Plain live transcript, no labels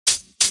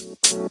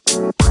Hello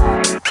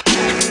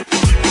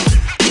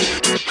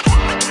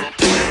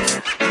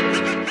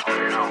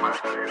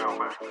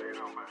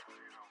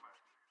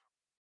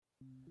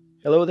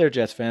there,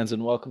 Jets fans,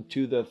 and welcome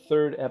to the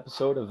third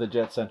episode of the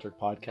Jet Centric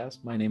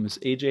podcast. My name is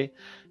AJ,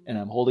 and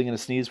I'm holding in a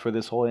sneeze for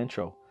this whole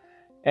intro.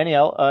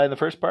 Anyhow, in the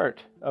first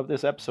part of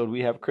this episode,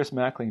 we have Chris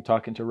Mackling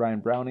talking to Ryan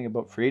Browning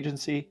about free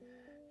agency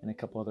and a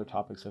couple other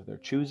topics of their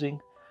choosing.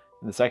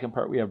 In the second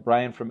part, we have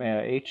Brian from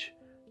AIH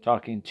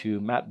talking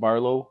to Matt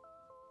Barlow,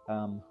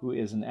 who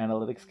is an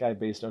analytics guy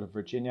based out of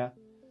Virginia.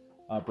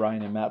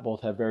 Brian and Matt both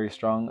have very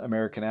strong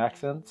American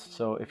accents,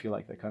 so if you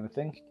like that kind of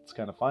thing, it's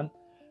kind of fun.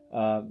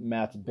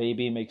 Matt's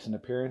baby makes an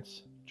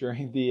appearance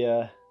during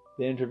the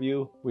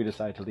interview. We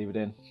decided to leave it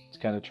in. It's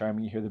kind of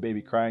charming. You hear the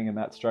baby crying and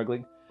Matt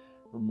struggling.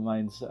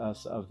 Reminds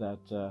us of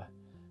that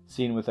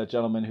scene with that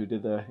gentleman who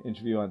did the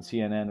interview on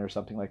CNN or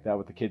something like that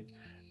with the kid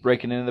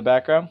breaking in the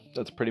background.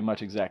 That's pretty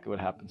much exactly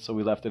what happened. So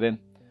we left it in.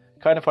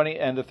 Kind of funny.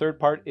 And the third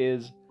part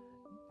is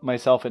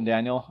myself and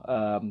Daniel.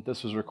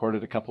 This was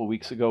recorded a couple of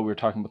weeks ago. We were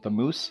talking about the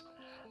Moose.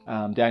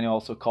 Daniel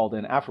also called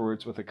in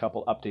afterwards with a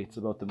couple updates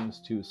about the Moose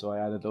too. So I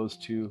added those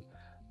to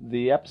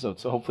the episode.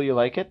 So hopefully you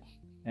like it.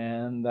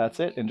 And that's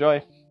it.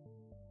 Enjoy.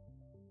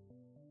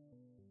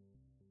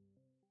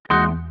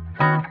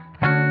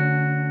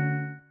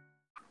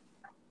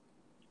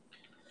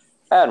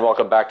 And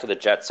welcome back to the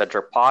Jet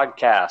Centric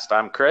podcast.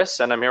 I'm Chris,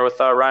 and I'm here with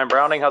Ryan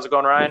Browning. How's it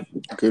going, Ryan?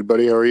 Good,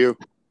 buddy. How are you?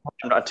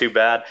 Not too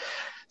bad.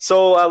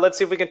 So let's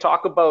see if we can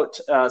talk about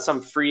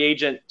some free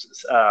agent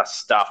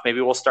stuff.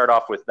 Maybe we'll start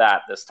off with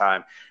that this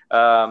time.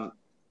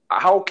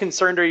 How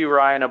concerned are you,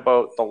 Ryan,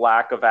 about the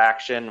lack of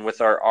action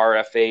with our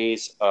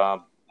RFAs?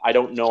 I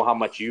don't know how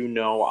much you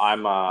know.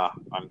 I'm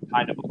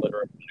kind of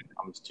illiterate when it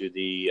comes to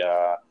the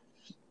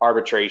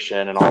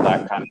arbitration and all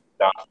that kind of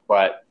stuff.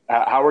 But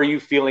how are you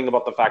feeling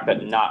about the fact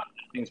that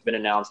nothing's been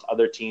announced?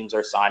 Other teams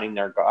are signing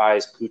their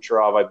guys.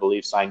 Kucherov, I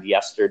believe, signed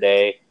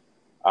yesterday.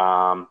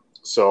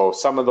 So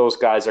some of those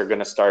guys are going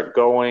to start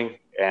going.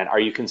 And are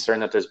you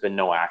concerned that there's been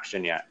no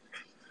action yet?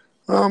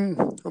 I'm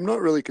not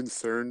really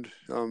concerned.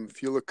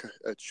 If you look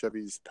at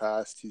Chevy's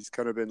past, he's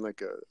kind of been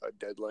like a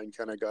deadline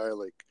kind of guy.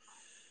 Like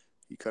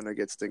he kind of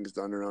gets things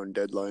done around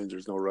deadlines.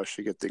 There's no rush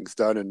to get things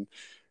done. And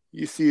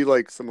you see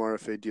like some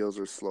RFA deals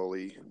are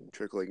slowly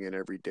trickling in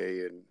every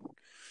day. And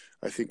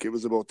I think it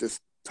was about this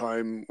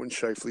time when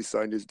Scheifele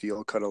signed his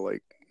deal, kind of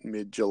like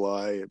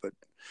mid-July. But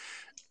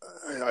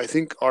I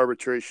think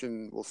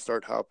arbitration will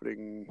start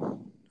happening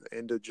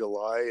end of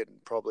July,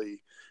 and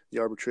probably the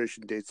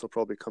arbitration dates will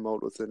probably come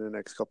out within the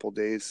next couple of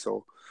days.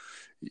 So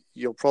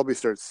you'll probably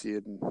start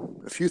seeing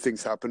a few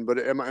things happen. But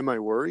am I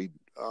worried?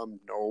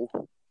 No,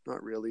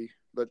 not really.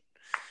 But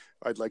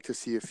I'd like to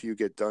see a few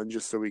get done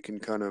just so we can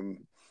kind of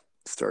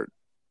start,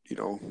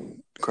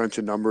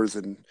 crunching numbers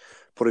and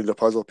putting the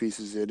puzzle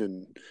pieces in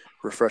and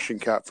refreshing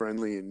cap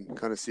friendly and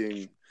kind of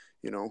seeing,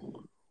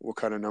 what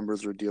kind of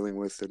numbers we're dealing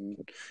with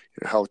and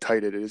how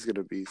tight it is going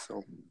to be.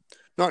 So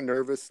not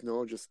nervous.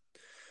 No, just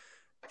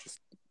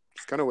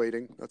kind of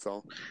waiting. That's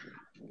all.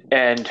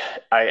 And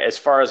as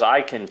far as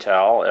I can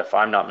tell, if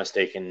I'm not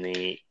mistaken,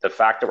 the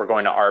fact that we're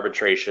going to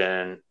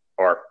arbitration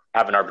or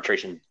have an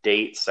arbitration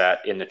date set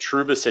in the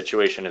Trouba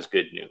situation is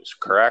good news,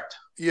 correct?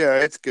 Yeah,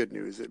 it's good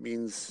news. It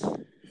means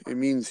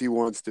he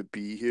wants to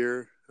be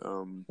here.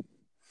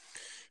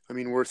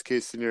 Worst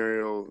case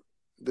scenario,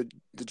 the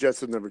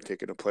Jets have never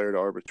taken a player to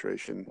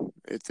arbitration.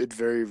 It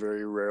very,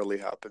 very rarely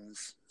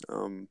happens.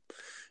 And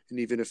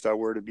even if that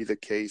were to be the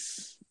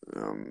case,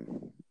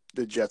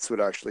 the Jets would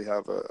actually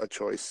have a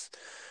choice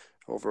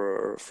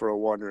for a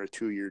 1 or a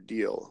 2 year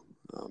deal.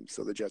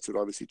 So the Jets would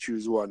obviously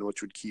choose one,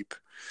 which would keep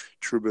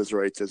Trouba's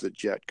rights as a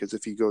Jet. Because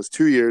if he goes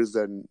 2 years,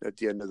 then at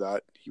the end of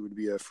that, he would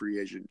be a free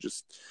agent.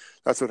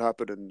 That's what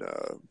happened in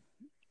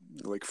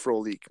like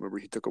Frolik. Remember,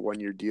 he took a 1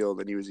 year deal,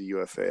 then he was a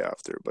UFA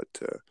after. But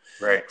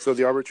right. So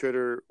the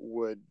arbitrator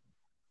would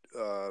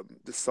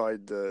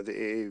decide the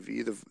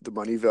AAV, the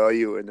money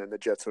value, and then the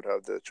Jets would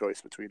have the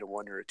choice between a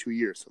 1 or a 2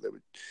 year. So they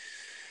would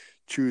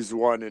choose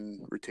one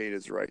and retain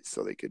his rights,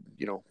 so they could,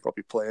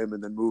 probably play him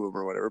and then move him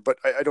or whatever. But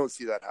I don't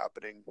see that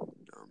happening.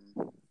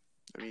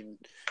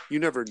 You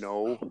never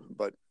know,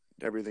 but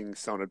everything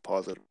sounded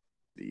positive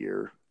the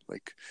year.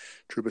 Like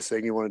Trouba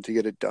saying he wanted to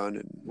get it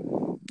done,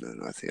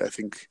 and I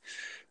think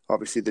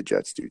obviously the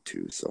Jets do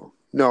too. So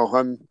no,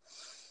 I'm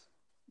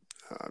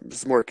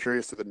just more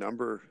curious of the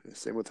number.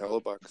 Same with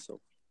Hellebuyck. So.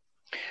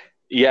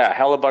 Yeah,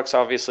 Hellebuck's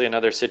obviously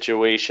another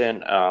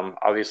situation.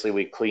 Obviously,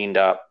 we cleaned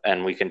up,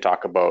 and we can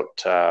talk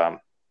about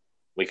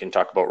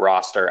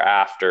roster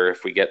after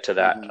if we get to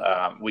that.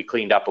 Mm-hmm. We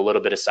cleaned up a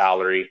little bit of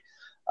salary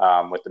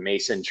with the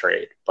Mason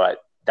trade,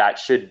 but that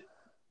should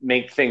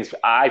make things,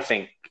 I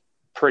think,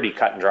 pretty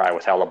cut and dry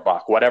with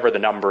Hellebuyck. Whatever the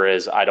number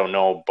is, I don't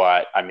know,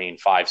 but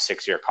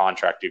 5-6 year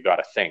contract, you've got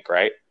to think,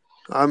 right?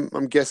 I'm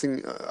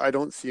guessing. I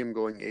don't see him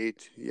going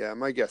 8. Yeah,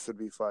 my guess would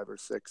be 5 or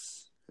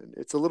 6. And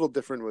it's a little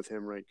different with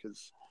him, right?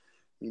 Because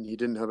he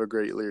didn't have a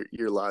great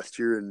year last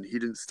year, and he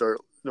didn't start.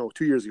 No,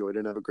 2 years ago he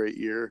didn't have a great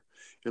year,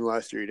 and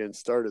last year he didn't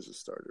start as a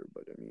starter.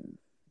 But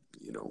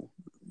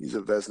he's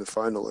a Vezina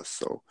finalist.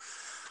 So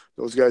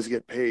those guys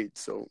get paid.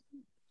 So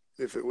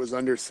if it was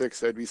under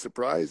 6, I'd be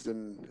surprised.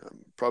 And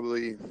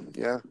probably,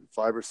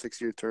 5 or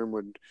 6 year term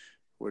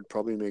would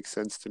probably make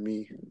sense to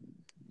me.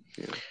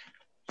 Yeah.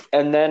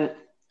 And then,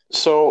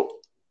 so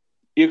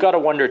you got to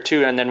wonder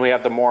too. And then we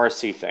have the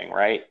Morrissey thing,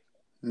 right?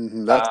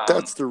 Mm-hmm.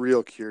 That's the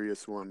real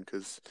curious one,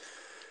 because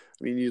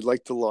I mean, you'd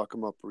like to lock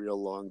him up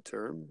real long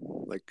term.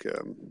 Like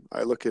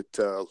I look at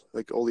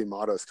like Oli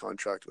Mata's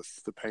contract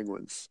with the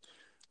Penguins.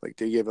 Like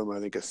they gave him, I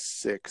think, a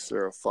 6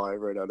 or a 5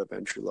 right out of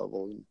entry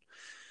level, and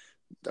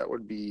that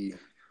would be.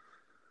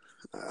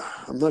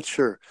 I'm not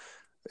sure.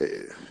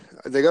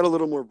 They got a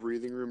little more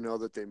breathing room now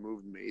that they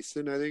moved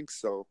Mason, I think.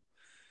 So,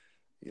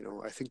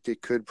 I think they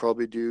could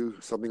probably do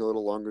something a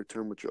little longer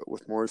term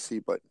with Morrissey,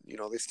 but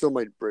they still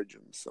might bridge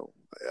him. So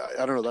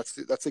I don't know.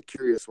 That's a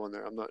curious one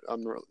there. I'm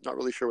not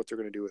really sure what they're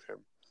going to do with him.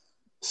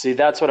 See,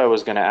 that's what I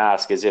was going to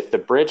ask, is if the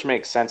bridge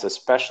makes sense,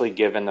 especially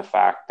given the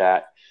fact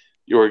that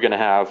you were going to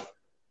have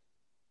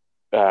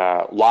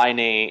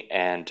Laine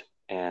and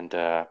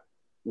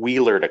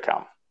Wheeler to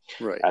come.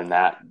 Right. And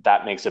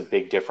that makes a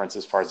big difference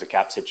as far as the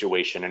cap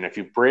situation. And if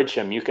you bridge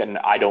him, you can,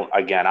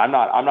 I'm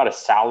not a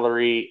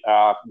salary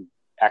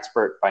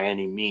expert by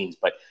any means,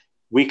 but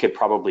we could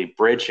probably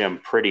bridge him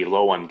pretty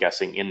low, I'm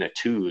guessing, in the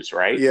 2s,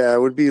 right? Yeah, it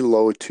would be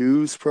low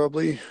 2s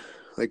probably.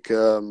 Like,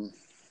 or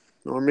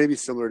maybe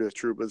similar to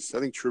Trouba's. I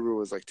think Trouba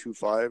was like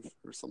 2.5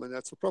 or something like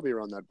that. So probably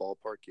around that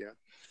ballpark, yeah.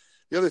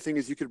 The other thing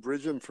is you could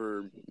bridge him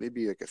for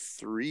maybe like a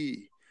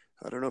 3.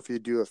 I don't know if you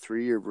do a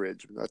 3-year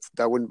bridge.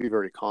 That wouldn't be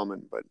very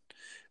common, but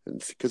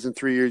because in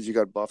 3 years you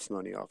got Buff's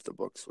money off the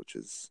books, which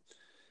is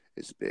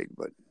big.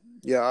 But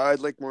yeah, I'd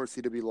like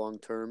Morrissey to be long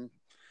term.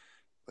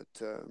 But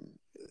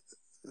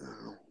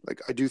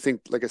I do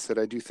think, like I said,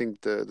 I do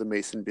think the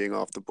Mason being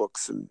off the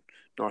books and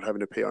not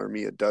having to pay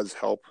Armia does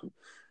help.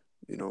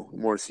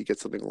 Morrissey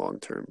gets something long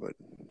term. But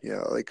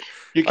yeah,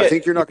 I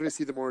think you're not going to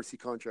see the Morrissey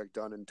contract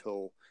done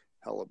until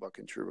Hellebuck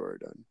and Trouba are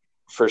done.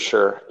 For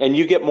sure. And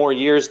you get more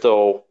years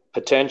though,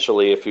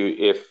 potentially, if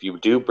you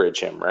do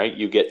bridge him, right?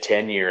 You get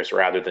 10 years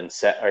rather than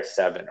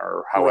 7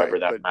 or however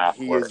that math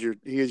works.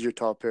 He is your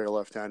top pair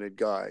left-handed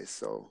guy,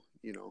 so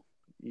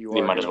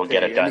you might as well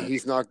get it done. And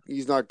he's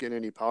not getting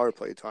any power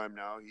play time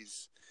now.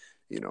 He's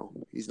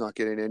not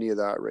getting any of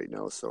that right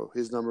now, so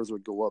his numbers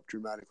would go up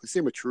dramatically.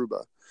 Same with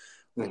Trouba.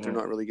 They're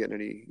not really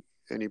getting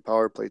any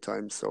power play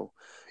time, so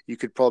you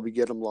could probably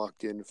get him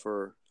locked in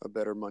for a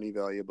better money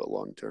value, but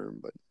long term.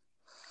 But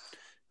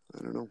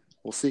I don't know.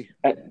 We'll see.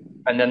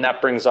 And then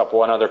that brings up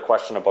one other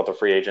question about the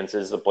free agents,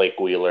 is the Blake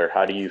Wheeler.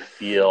 How do you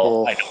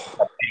feel? I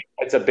know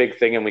it's a big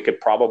thing, and we could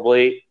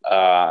probably,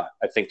 I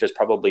think there's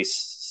probably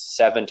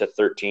 7 to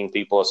 13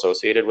 people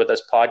associated with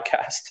this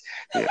podcast.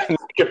 Yeah. We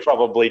could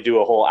probably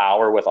do a whole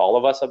hour with all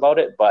of us about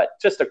it, but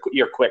just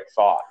your quick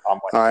thought on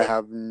what I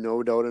have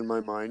no doubt in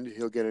my mind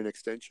he'll get an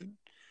extension.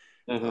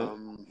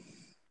 Mm-hmm.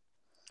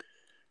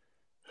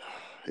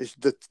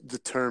 The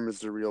term is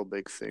the real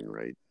big thing,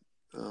 right?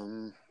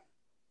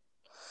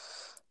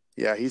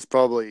 Yeah, he's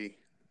probably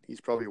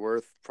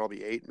worth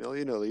 $8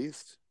 million at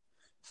least.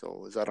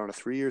 So is that on a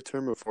 3-year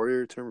term, a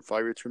 4-year term, a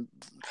 5-year term?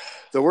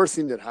 The worst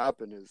thing that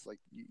happened is like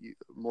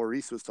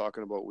Maurice was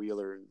talking about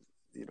Wheeler and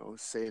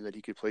saying that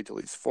he could play till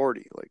he's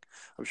 40. Like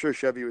I'm sure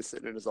Chevy was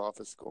sitting in his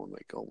office going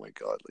like, "Oh my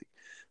God, like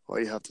why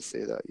do you have to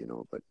say that?"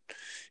 But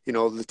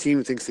the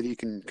team thinks that he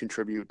can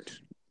contribute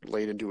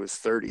late into his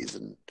 30s,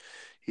 and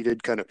he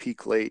did kind of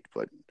peak late.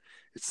 But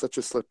it's such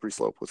a slippery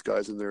slope with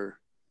guys in their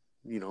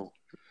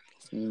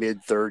mid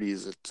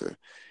 30s. It's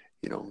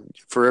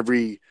for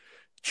every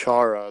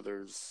Chara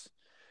there's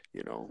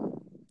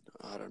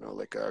I don't know,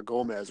 like a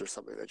Gomez or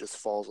something that just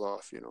falls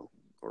off,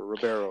 or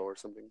Ribeiro or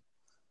something.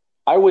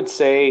 I would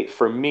say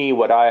for me,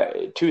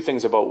 two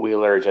things about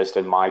Wheeler, just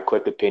in my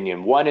quick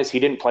opinion. One is he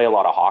didn't play a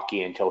lot of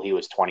hockey until he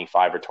was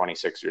 25 or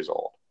 26 years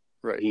old.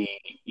 Right. He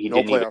no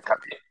didn't even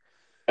hockey.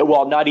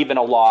 Well, not even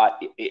a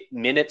lot,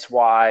 minutes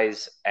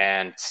wise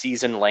and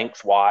season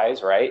length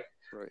wise, right?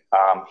 Right.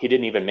 He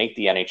didn't even make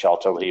the NHL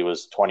till he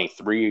was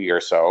 23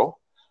 or so.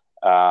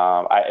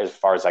 As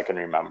far as I can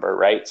remember,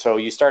 right? So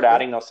you start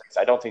adding those things.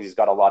 I don't think he's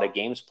got a lot of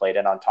games played.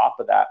 And on top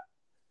of that,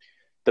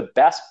 the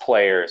best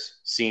players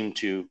seem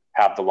to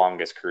have the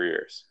longest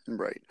careers.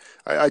 Right.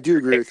 I do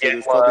agree with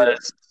you. The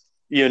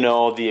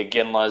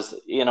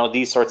Iginlas,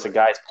 these sorts of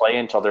guys play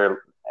until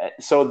they're –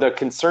 so the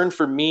concern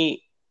for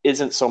me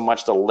isn't so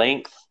much the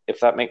length, if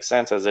that makes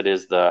sense, as it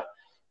is the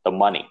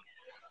money.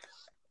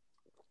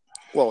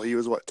 Well, he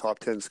was top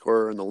 10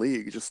 scorer in the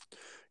league. Just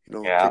 –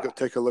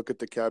 take a look at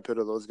the cap hit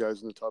of those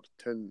guys in the top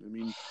 10. I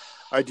mean,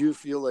 I do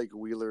feel like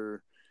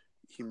Wheeler,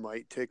 he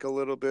might take a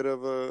little bit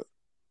of a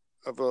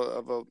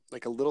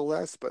like a little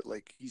less, but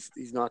like he's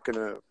not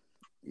gonna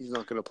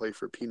play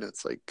for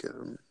peanuts. Like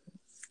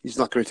he's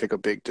not gonna take a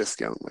big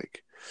discount.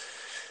 Like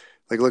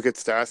look at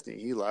Stastny.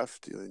 He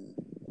left, and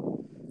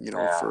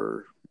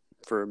for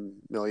 $1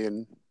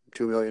 million,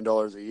 $2 million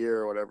a year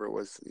or whatever it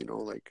was.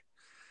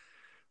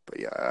 But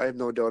yeah, I have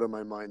no doubt in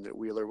my mind that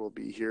Wheeler will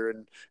be here.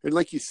 And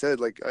like you said,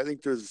 like I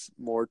think there's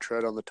more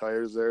tread on the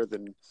tires there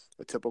than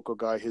a typical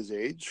guy his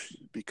age,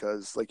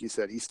 because like you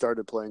said, he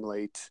started playing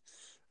late.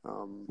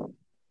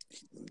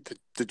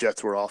 The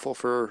Jets were awful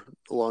for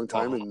a long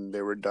time, and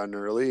they were done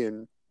early,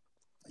 and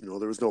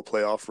there was no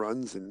playoff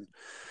runs, and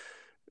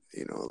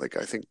like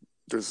I think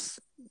there's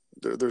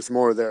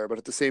more there. But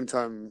at the same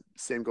time,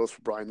 same goes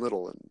for Brian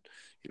Little, and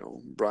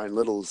Brian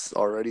Little's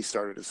already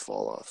started his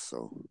fall off,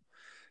 so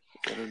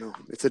I don't know.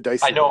 It's a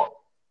dicey.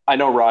 I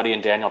know. Roddy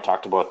and Daniel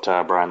talked about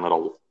Brian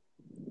Little,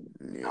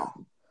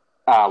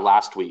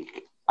 last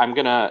week. We're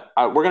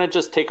gonna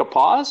just take a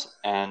pause,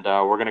 and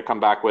we're gonna come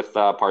back with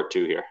part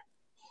 2 here.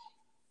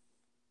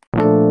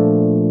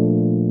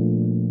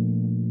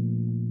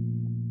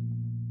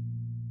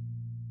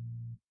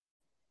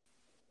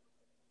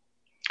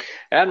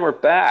 And we're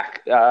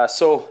back.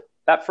 So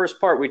that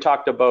first part, we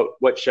talked about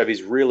what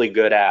Chevy's really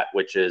good at,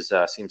 which is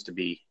seems to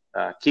be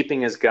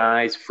keeping his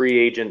guys, free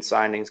agent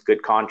signings,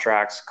 good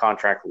contracts,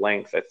 contract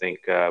length. I think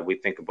we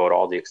think about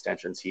all the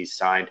extensions he's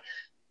signed.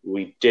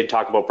 We did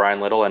talk about Brian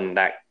Little, and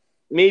that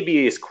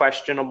maybe is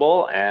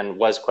questionable and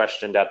was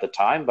questioned at the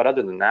time. But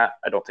other than that,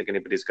 I don't think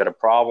anybody's got a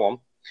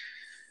problem.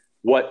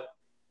 What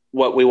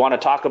we want to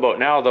talk about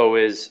now, though,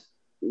 is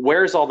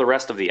where's all the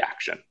rest of the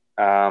action?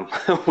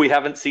 We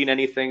haven't seen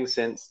anything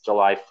since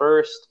July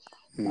 1st.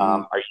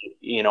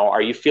 Mm-hmm.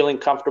 Are you feeling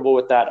comfortable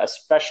with that,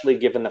 especially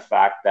given the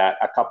fact that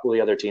a couple of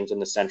the other teams in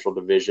the Central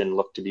Division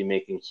look to be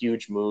making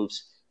huge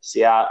moves?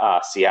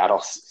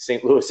 Seattle,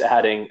 St. Louis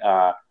adding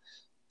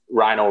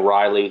Ryan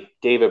O'Reilly,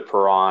 David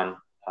Perron,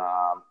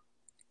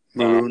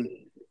 Maroon,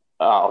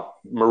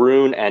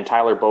 and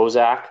Tyler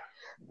Bozak.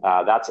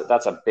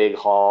 That's a big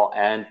haul,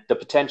 and the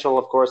potential,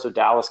 of course, of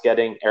Dallas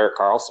getting Erik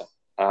Karlsson.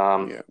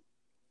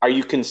 Are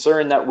you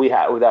concerned that we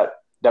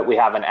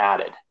haven't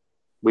added?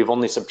 We've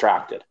only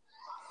subtracted.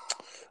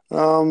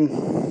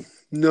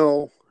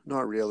 No,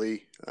 not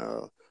really.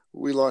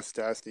 We lost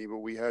Stastny, but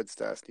we had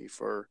Stastny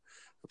for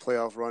a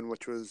playoff run,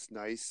 which was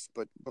nice.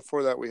 But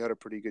before that, we had a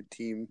pretty good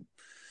team.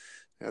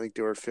 I think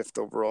they were 5th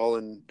overall,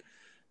 and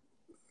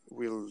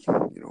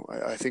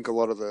I think a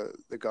lot of the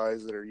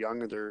guys that are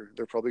young, they're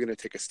probably going to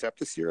take a step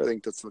this year. I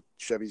think that's what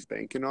Chevy's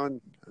banking on,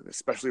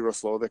 especially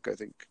Roslovic, I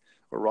think,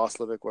 or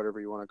Roslovic,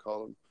 whatever you want to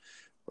call him.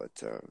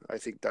 But I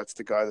think that's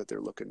the guy that they're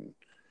looking.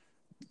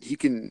 He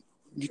can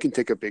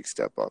take a big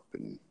step up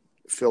and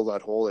fill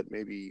that hole that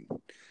maybe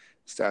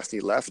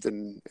Stastny left.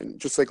 And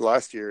just like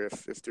last year,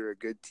 if they're a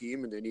good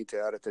team and they need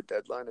to add at the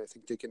deadline, I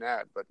think they can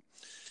add. But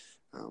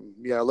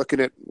looking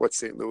at what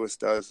St. Louis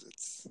does,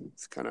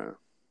 it's kind of,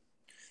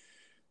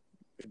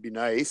 it'd be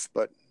nice,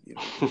 but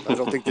I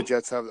don't think the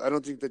Jets have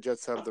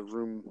the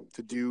room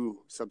to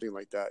do something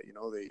like that.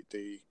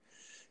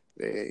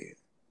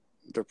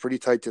 They're pretty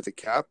tight to the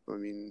cap. I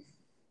mean.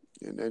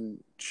 And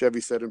then Chevy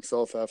said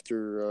himself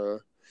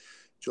after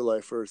July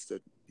 1st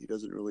that he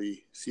doesn't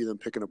really see them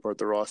picking apart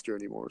the roster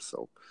anymore.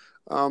 So,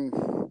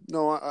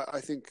 no, I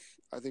think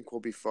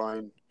we'll be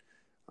fine.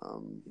 I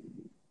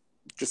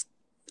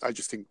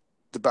just think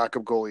the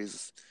backup goalie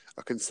is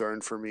a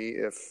concern for me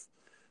if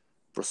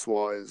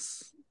Brossoit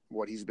is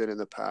what he's been in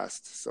the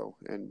past. So,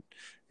 and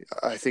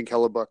I think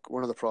Hellebuck,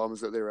 one of the problems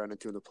that they ran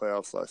into in the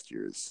playoffs last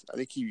year is I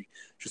think he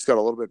just got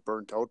a little bit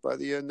burnt out by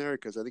the end there,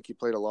 because I think he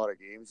played a lot of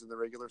games in the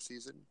regular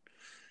season.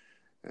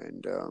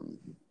 And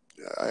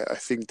I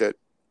think that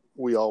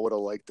we all would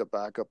have liked a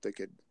backup that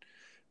could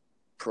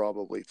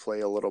probably play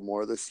a little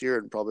more this year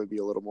and probably be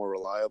a little more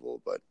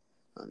reliable. But,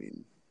 I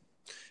mean,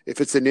 if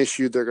it's an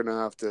issue, they're going to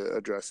have to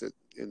address it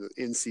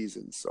in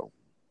season. So,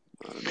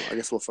 I don't know. I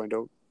guess we'll find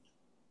out.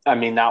 I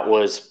mean, that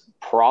was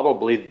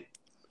probably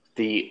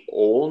the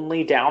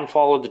only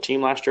downfall of the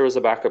team last year was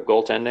the backup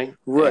goaltending.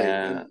 Right.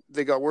 And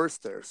they got worse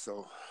there.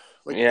 So,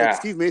 like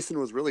Steve Mason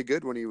was really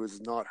good when he was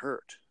not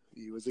hurt.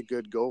 He was a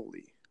good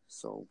goalie.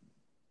 So,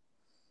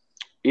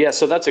 yeah,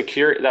 so that's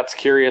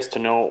curious to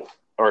know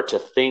or to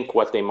think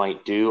what they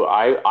might do.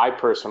 I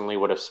personally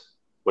would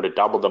have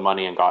doubled the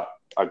money and got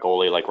a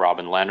goalie like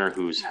Robin Lehner,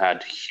 who's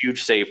had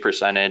huge save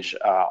percentage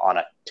on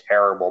a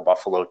terrible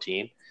Buffalo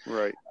team.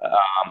 Right.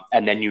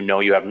 And then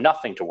you have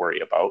nothing to worry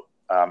about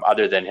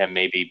other than him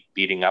maybe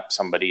beating up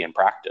somebody in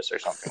practice or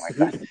something like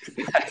that.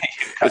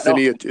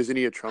 Isn't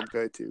he a Trump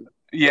guy too?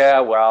 Yeah,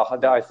 well,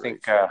 I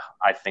think the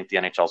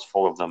NHL is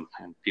full of them,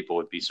 and people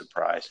would be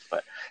surprised.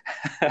 But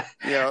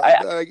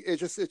it's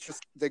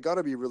just they got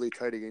to be really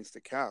tight against the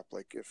cap.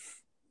 Like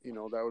if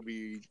that would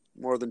be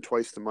more than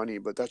twice the money,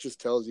 but that just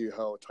tells you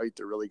how tight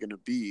they're really going to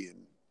be.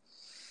 And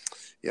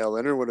yeah,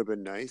 Leonard would have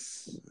been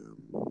nice,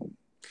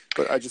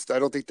 but I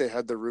don't think they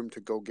had the room to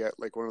go get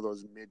like one of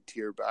those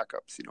mid-tier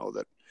backups,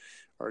 that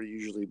are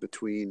usually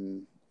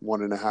between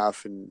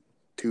 $1.5 and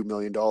 $2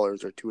 million or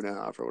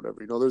 $2.5 or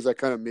whatever. There's that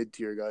kind of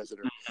mid-tier guys that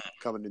are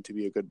coming in to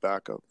be a good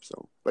backup.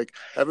 So, like,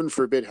 heaven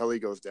forbid Helly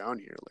goes down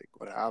here. Like,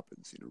 what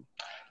happens?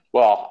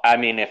 Well, I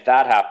mean, if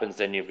that happens,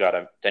 then you've got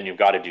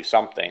to do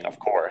something, of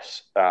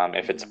course.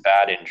 If it's a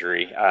bad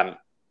injury,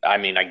 I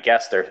mean, I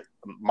guess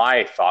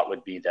my thought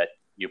would be that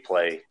you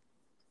play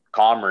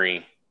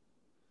Comrie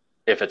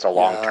if it's a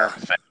long-term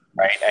thing,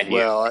 right? And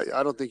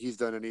I don't think he's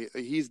done any.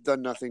 He's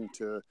done nothing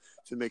to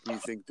make me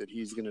think that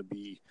he's going to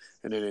be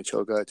an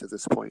NHL guy to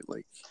this point.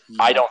 Like,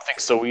 I don't think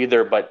so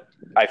either. But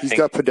he's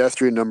got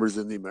pedestrian numbers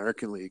in the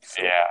American League.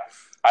 So. Yeah,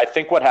 I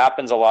think what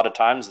happens a lot of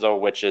times, though,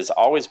 which has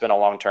always been a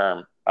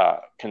long-term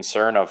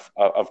concern of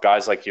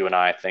guys like you and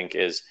I think,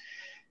 is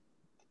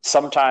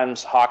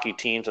sometimes hockey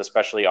teams,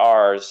 especially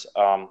ours,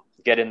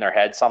 get in their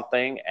head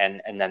something,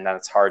 and then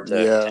that's hard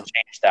to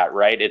change that,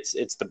 right?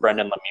 It's the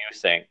Brendan Lemieux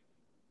thing.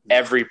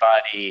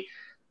 Everybody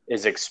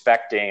is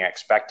expecting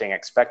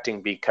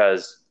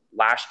because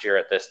last year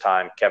at this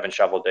time, Kevin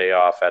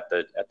Shoveldayoff at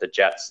the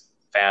Jets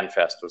Fan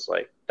Fest was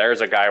like,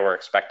 "There's a guy we're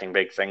expecting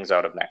big things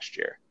out of next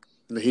year."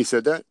 He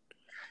said that.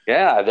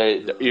 Yeah,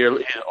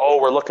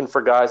 we're looking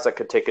for guys that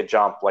could take a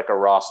jump, like a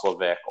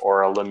Roslovic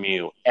or a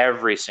Lemieux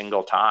every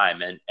single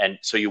time, and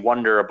so you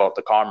wonder about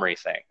the Comrie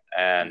thing,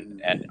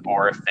 and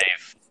or if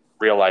they've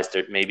realized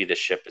that maybe the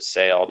ship has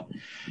sailed.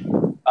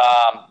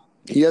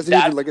 He hasn't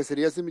even, like I said,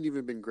 he hasn't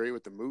even been great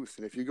with the Moose.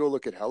 And if you go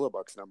look at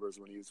Hellebuck's numbers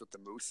when he was with the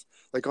Moose,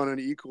 like on an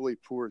equally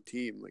poor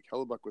team, like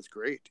Hellebuck was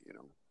great, you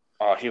know.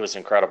 Oh, he was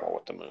incredible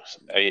with the Moose.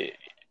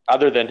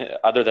 Other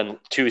than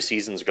 2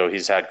 seasons ago,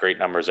 he's had great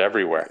numbers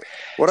everywhere.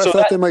 What I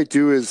thought they might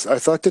do is, I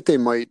thought that they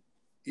might,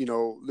 you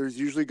know, there's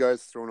usually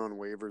guys thrown on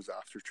waivers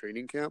after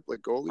training camp, like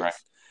goalies. Right.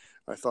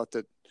 I thought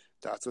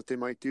that's what they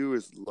might do,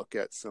 is look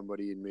at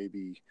somebody and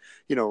maybe,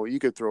 you know, you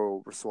could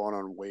throw Swan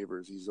on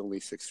waivers. He's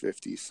only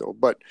 $650. So,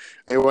 but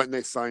they went and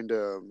they signed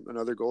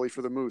another goalie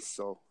for the Moose.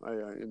 So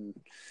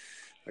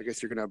I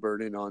guess you're going to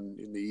burn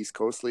in the East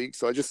Coast League.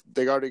 So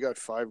they already got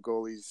 5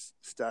 goalies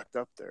stacked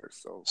up there.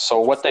 So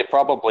what they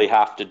probably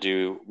have to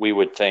do, we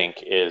would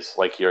think, is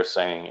like you're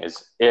saying,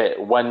 is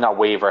when a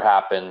waiver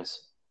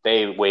happens,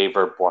 they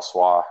waiver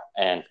Boissois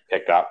and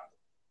pick up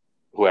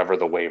whoever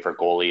the waiver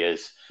goalie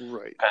is.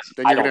 Right.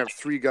 Then you're going to have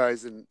 3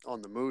 guys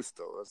on the Moose,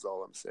 though. That's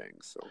all I'm saying.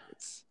 So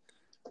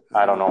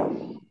I don't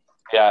know.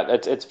 Yeah,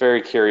 it's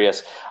very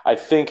curious. I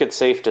think it's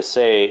safe to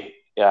say,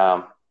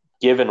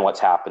 given what's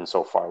happened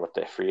so far with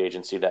the free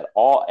agency, that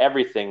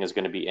everything is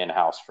going to be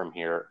in-house from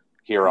here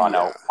on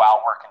out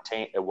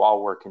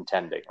while we're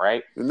contending,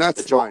 right? And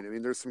that's fine. I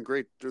mean, there's some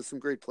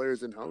great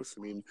players in-house.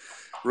 I mean,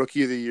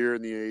 Rookie of the Year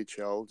in the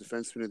AHL,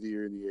 Defenseman of the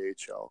Year in the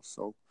AHL.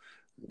 So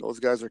those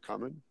guys are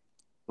coming.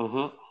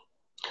 Mm-hmm.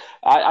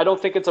 I don't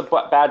think it's a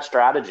bad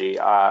strategy.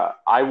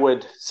 I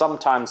would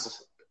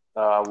sometimes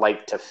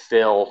like to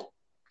fill,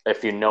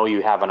 if you know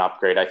you have an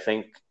upgrade. I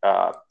think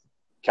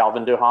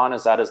Calvin Duhan,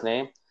 is that his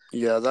name?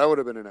 Yeah, that would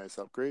have been a nice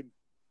upgrade.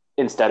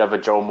 Instead of a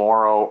Joe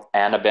Morrow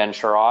and a Ben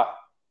Sherratt.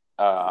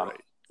 Right.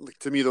 Like,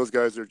 to me, those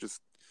guys are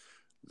just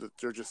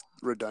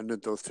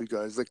redundant, those 2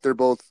 guys. Like, they're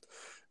both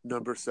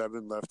number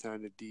 7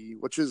 left-handed D,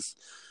 which is,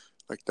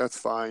 like, that's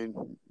fine.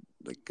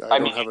 Like, I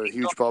don't have a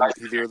huge problem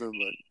with either of them,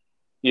 but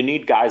you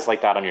need guys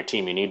like that on your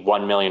team. You need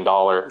 $1 million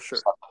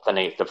an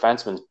eighth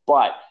defenseman.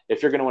 But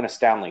if you're going to win a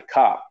Stanley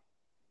Cup,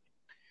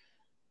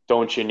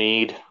 don't you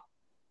need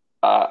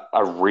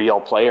a real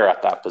player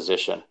at that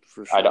position?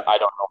 For sure. I don't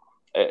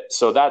know.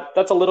 So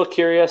that's a little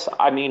curious.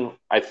 I mean,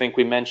 I think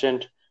we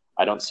mentioned,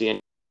 I don't see any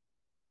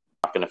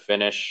not going to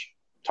finish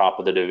top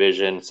of the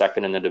division,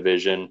 second in the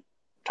division,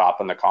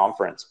 top in the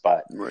conference.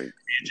 But right. You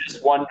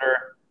just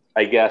wonder,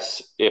 I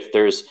guess, if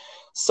there's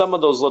some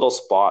of those little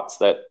spots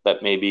that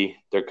maybe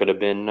there could have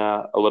been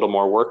a little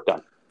more work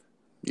done.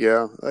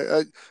 Yeah.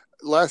 I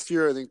last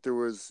year, I think there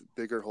was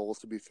bigger holes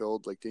to be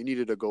filled. Like, they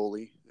needed a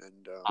goalie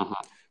and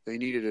they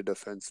needed a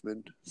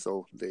defenseman.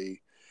 So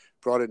they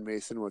brought in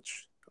Mason,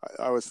 which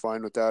I was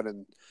fine with that.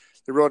 And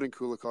they brought in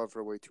Kulikov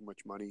for way too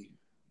much money.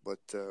 But,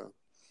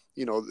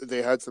 you know,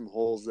 they had some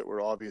holes that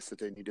were obvious that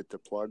they needed to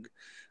plug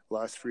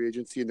last free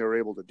agency, and they were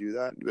able to do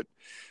that. But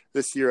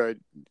this year,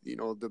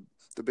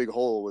 the big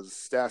hole was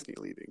Stastny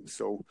leaving.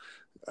 So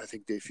I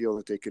think they feel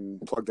that they can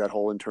plug that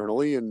hole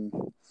internally. And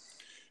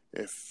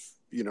if,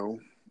 you know,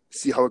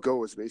 see how it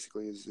goes,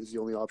 basically, is the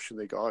only option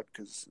they got,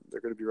 because they're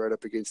going to be right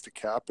up against the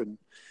cap. And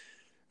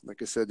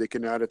like I said, they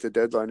can add at the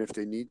deadline if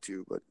they need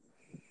to. But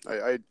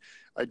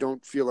I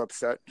don't feel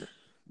upset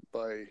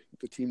by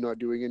the team not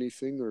doing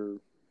anything, or,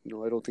 you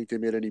know, I don't think they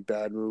made any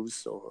bad moves.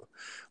 So,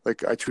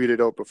 like, I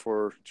tweeted out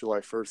before July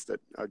 1st that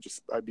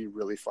I'd be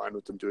really fine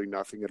with them doing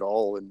nothing at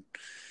all, and,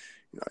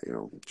 you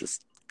know,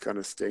 just kind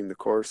of staying the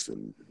course.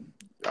 And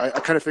I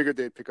kind of figured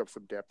they'd pick up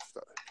some depth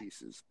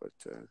pieces, but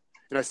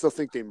and I still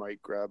think they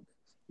might grab,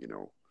 you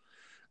know,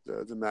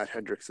 the Matt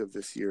Hendricks of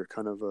this year,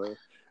 kind of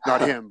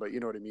not him, but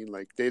you know what I mean.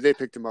 Like, they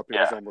picked him up. It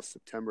was almost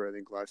September, I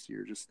think, last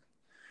year. Just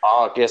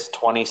August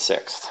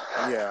 26th.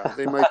 Yeah,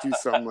 they might do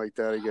something like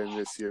that again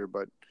this year,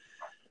 but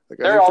like,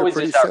 there always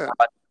is that run.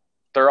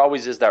 There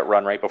always is that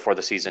run right before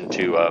the season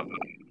too of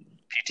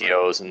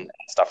PTOs and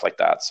stuff like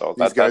that. So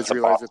these guys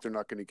realize that they're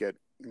not going to get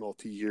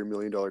multi-year $1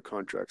 million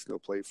contracts. They'll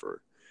play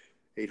for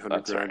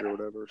 $800,000 or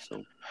whatever.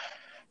 So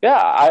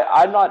yeah,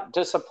 I'm not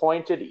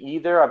disappointed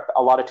either.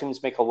 A lot of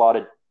teams make a lot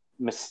of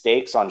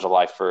mistakes on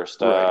July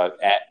 1st.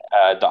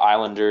 Right. The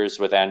Islanders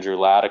with Andrew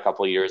Ladd a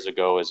couple of years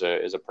ago is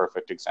a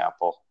perfect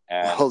example.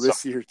 And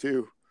this year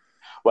too.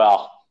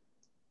 Well,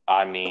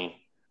 I mean,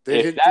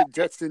 The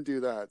Jets didn't do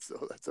that,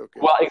 so that's okay.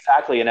 well,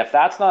 exactly. And if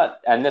that's not,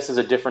 and this is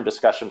a different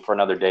discussion for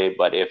another day,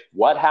 but if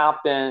what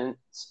happens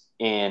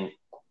in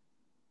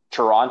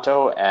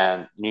Toronto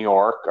and New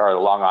York or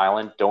Long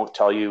Island don't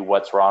tell you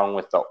what's wrong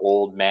with the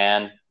old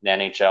man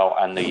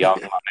NHL and the young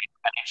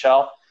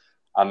NHL,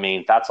 I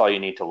mean, that's all you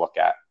need to look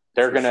at.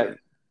 They're going to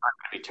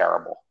be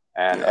terrible.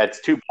 And it's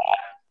too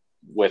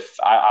bad.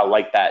 I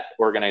like that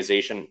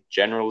organization.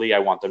 Generally, I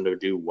want them to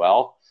do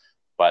well,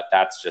 but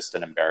that's just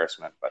an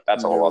embarrassment. But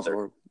that's a whole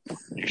other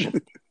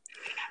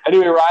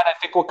Anyway, Ryan, I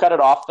think we'll cut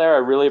it off there. I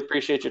really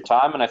appreciate your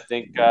time, and I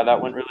think that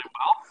went really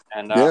well.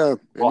 And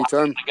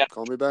anytime.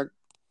 Call me back.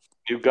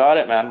 You got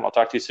it, man. I'll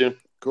talk to you soon.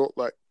 Cool.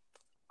 Bye.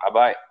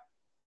 Bye-bye.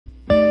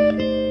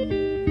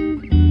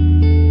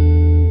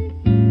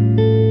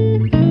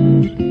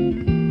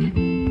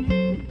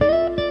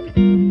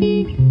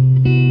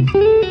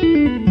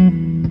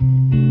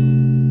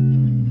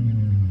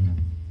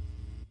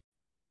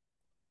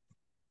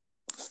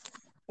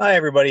 Hi,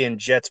 everybody in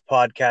Jets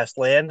podcast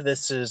land.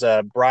 This is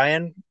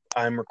Brian.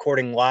 I'm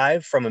recording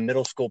live from a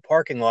middle school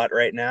parking lot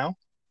right now,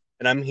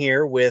 and I'm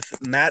here with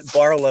Matt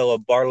Barlow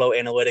of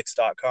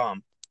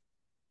barlowanalytics.com.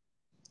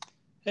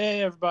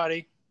 Hey,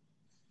 everybody.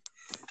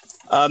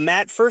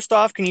 Matt, first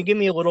off, can you give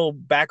me a little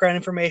background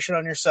information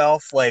on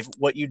yourself, like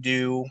what you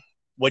do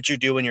when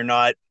you're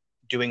not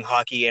doing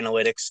hockey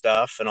analytics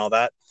stuff and all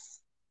that?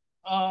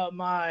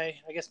 My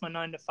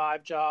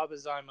 9-to-5 job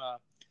is I'm a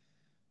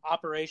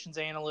operations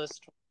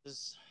analyst.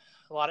 Is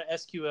a lot of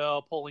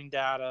SQL, pulling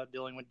data,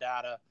 dealing with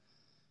data.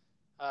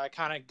 I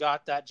kind of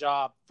got that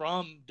job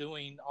from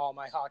doing all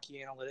my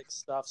hockey analytics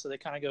stuff, so they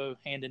kind of go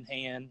hand in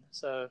hand.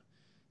 So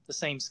the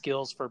same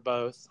skills for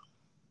both.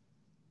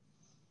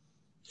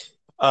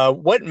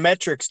 What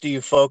metrics do you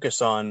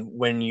focus on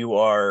when you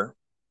are,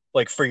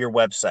 like, for your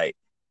website?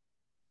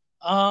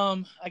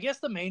 I guess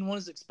the main one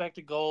is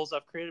expected goals.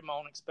 I've created my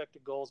own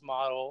expected goals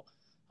model.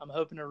 I'm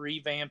hoping to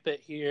revamp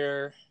it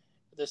here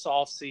this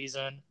off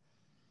season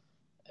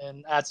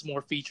and add some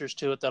more features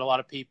to it that a lot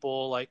of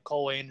people, like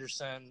Cole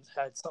Anderson,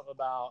 had something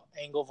about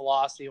angle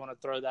velocity. I want to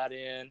throw that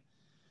in.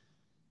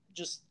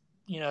 Just,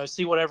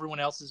 see what everyone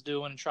else is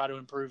doing and try to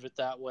improve it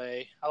that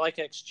way. I like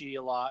XG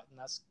a lot, and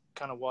that's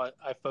kind of what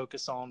I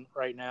focus on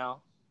right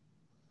now.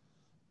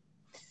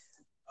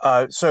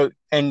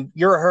 And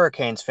you're a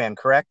Hurricanes fan,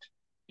 correct?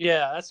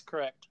 Yeah, that's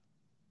correct.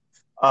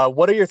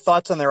 What are your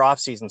thoughts on their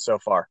offseason so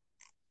far?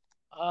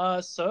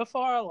 So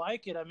far, I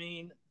like it. I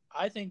mean,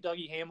 I think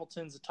Dougie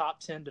Hamilton's a top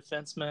 10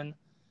 defenseman.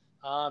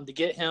 To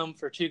get him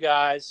for two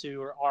guys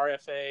who are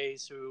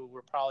RFAs, who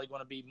were probably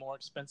going to be more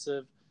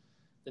expensive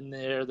than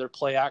their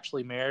play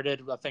actually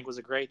merited, I think was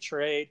a great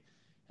trade.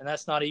 And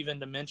that's not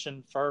even to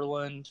mention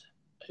Ferland,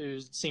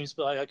 who seems to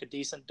be like a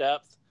decent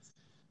depth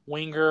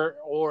winger,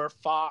 or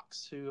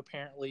Fox, who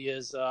apparently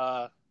is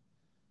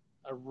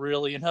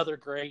another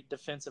great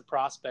defensive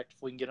prospect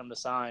if we can get him to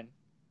sign.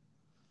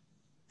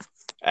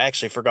 I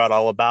actually forgot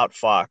all about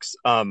Fox.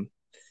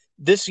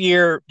 This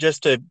year,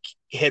 just to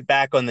hit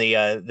back on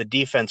the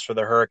defense for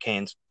the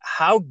Hurricanes,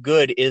 how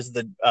good is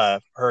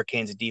the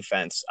Hurricanes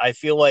defense? I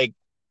feel like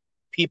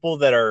people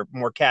that are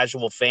more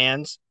casual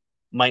fans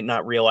might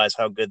not realize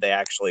how good they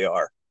actually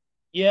are.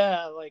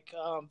 Yeah,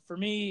 for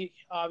me,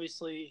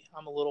 obviously,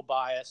 I'm a little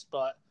biased,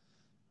 but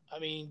I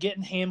mean,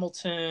 getting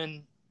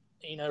Hamilton,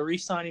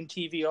 re-signing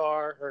TVR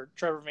or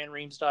Trevor Van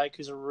Riemsdyk,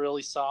 who's a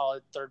really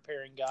solid third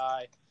pairing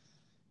guy,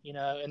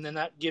 and then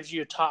that gives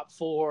you a top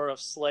four of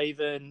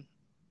Slavin,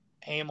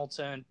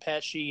 Hamilton,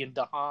 Pesce, and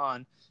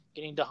DeHaan.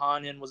 Getting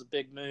DeHaan in was a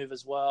big move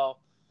as well.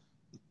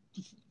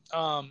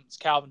 It's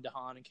Calvin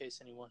DeHaan, in case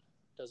anyone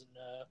doesn't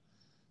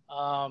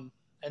know.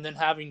 And then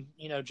having,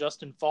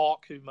 Justin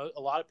Falk, who a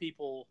lot of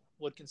people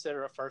would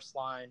consider a first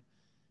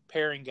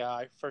pairing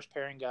guy.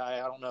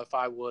 I don't know if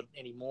I would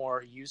anymore.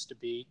 He used to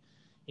be.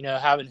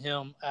 Having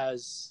him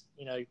as,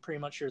 pretty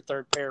much your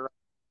third pair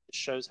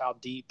shows how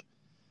deep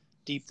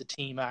the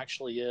team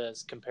actually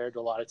is compared to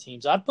a lot of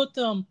teams. I'd put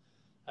them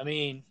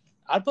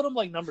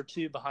like number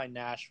 2 behind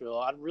Nashville.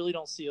 I really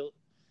don't see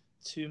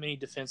too many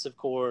defensive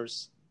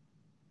cores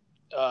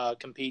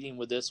competing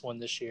with this one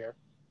this year.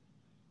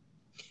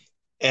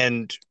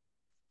 And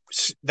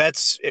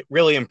that's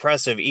really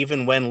impressive,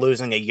 even when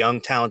losing a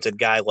young, talented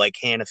guy like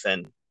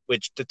Hanifin,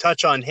 which, to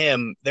touch on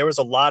him, there was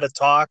a lot of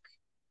talk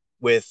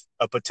with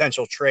a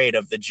potential trade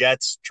of the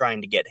Jets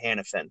trying to get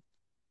Hanifin.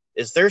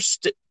 Is there,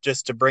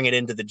 just to bring it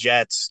into the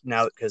Jets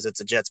now, because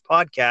it's a Jets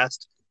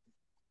podcast,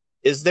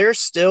 is there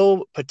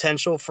still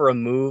potential for a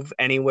move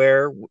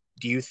anywhere,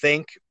 do you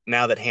think,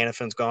 now that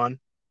Hanifin's gone?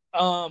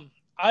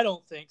 I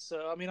don't think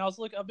so. I mean, I was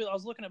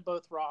looking at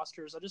both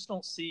rosters. I just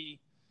don't see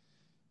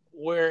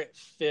where it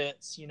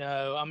fits,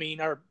 I mean,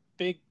 our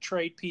big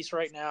trade piece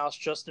right now is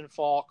Justin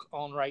Falk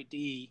on right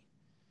D.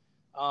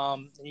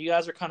 And you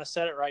guys are kind of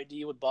set at right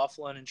D with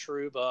Bufflin and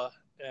Trouba,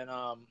 and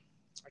I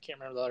can't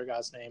remember the other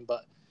guy's name,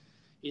 but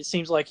it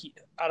seems like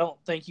I don't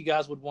think you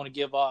guys would want to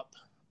give up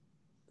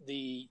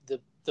the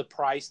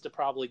price to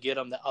probably get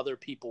him that other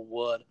people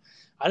would.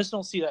 I just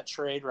don't see that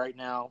trade right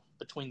now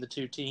between the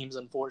two teams,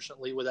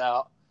 unfortunately,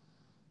 without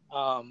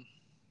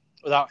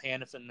without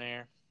Hannafin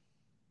there.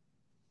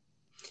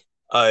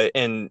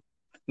 And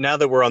now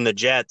that we're on the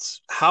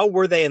Jets, how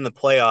were they in the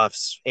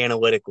playoffs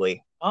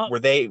analytically?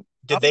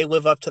 Did they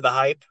live up to the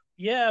hype?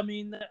 Yeah, I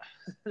mean,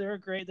 they're a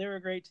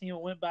great team. I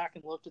went back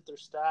and looked at their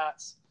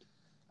stats.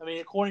 I mean,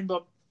 according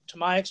to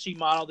my XG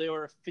model, they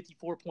were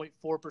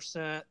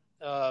 54.4%,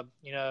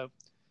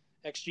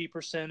 XG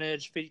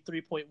percentage,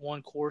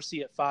 53.1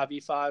 Corsi at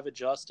 5v5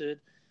 adjusted.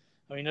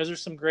 I mean, those are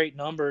some great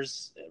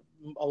numbers.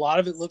 A lot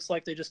of it looks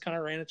like they just kind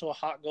of ran into a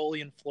hot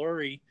goalie in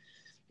Fleury.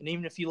 And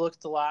even if you look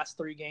at the last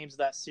 3 games of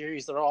that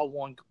series, they're all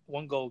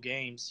one goal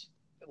games.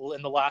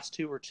 And the last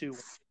 2 were 2.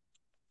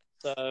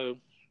 So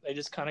they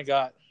just kind of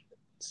got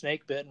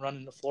snake bit and run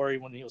into Fleury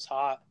when he was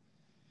hot.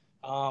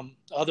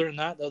 Other than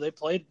that, though, they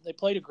played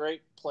a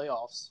great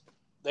playoffs.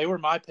 They were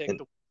my pick to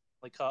win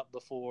the Cup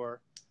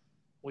before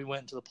we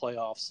went into the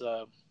playoffs.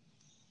 So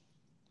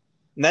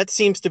and that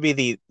seems to be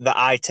the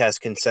eye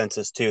test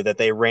consensus too, that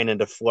they ran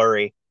into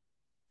Fleury.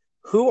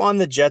 Who on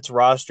the Jets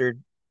roster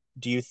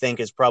do you think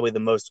is probably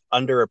the most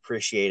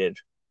underappreciated?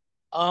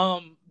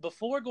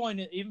 Before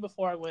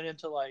I went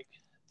into like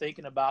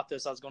thinking about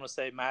this, I was going to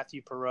say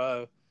Matthew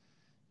Perreault.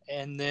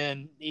 And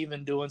then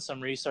even doing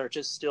some research,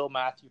 it's still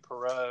Matthew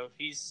Perreault.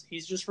 He's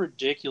just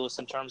ridiculous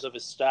in terms of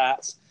his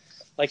stats.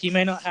 Like, he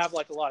may not have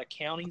like a lot of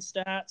counting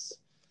stats,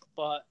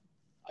 but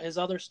his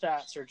other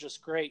stats are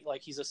just great.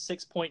 Like, he's a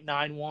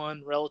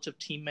 6.91 relative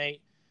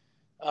teammate,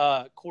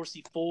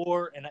 Corsi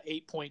 4, and an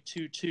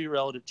 8.22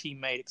 relative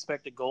teammate,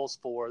 expected goals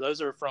 4. Those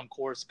are from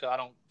Corsica. I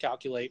don't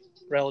calculate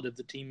relative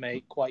to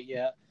teammate quite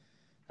yet.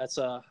 That's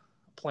a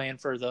plan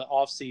for the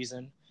off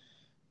season.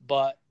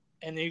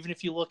 And even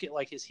if you look at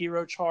like his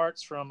hero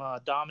charts from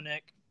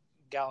Dominic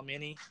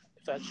Gallimini,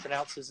 if I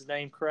pronounce his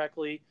name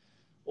correctly,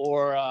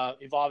 or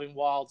Evolving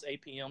Wild's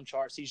APM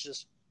charts, he's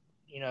just,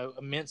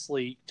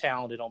 immensely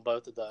talented on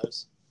both of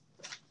those.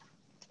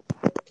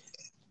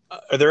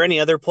 Are there any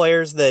other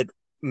players that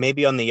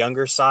maybe on the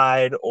younger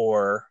side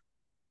or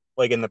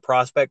like in the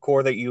prospect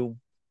core that you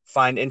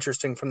find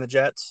interesting from the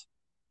Jets?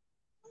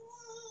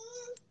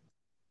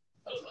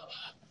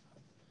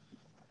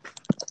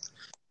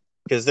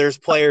 Because there's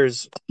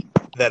players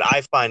that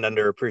I find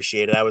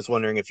underappreciated. I was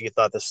wondering if you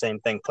thought the same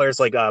thing. Players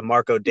like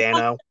Marco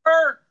Dano.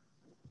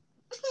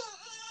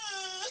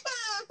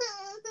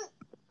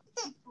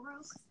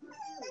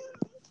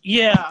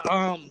 Yeah.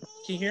 Can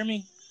you hear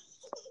me?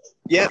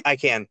 Yeah, I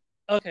can.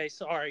 Okay,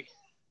 sorry.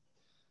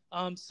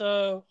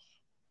 So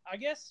I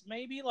guess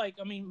maybe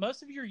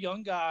most of your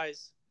young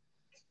guys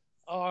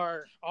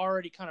are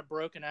already kind of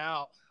broken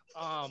out.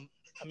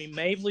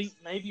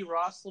 Maybe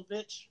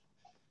Roslovich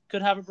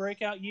could have a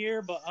breakout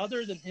year, but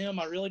other than him,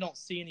 I really don't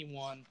see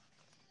anyone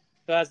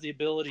who has the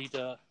ability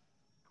to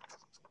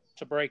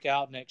break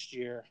out next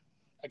year.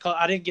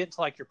 I didn't get into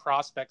like your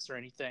prospects or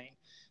anything,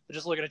 but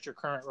just looking at your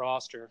current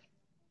roster.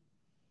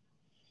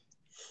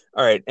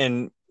 All right,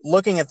 and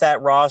looking at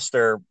that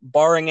roster,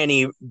 barring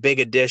any big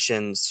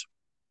additions,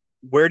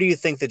 where do you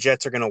think the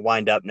Jets are going to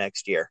wind up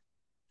next year?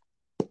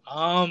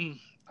 I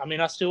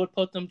still would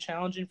put them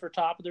challenging for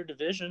top of their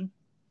division.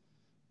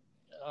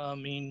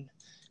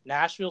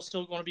 Nashville's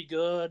still going to be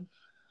good.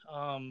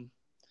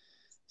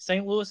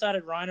 St. Louis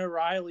added Ryan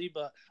O'Reilly,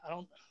 but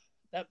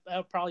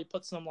that probably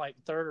puts them like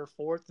 3rd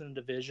or 4th in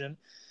the division.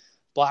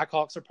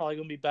 Blackhawks are probably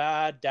going to be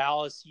bad.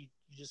 Dallas, you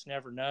just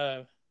never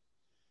know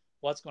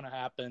what's going to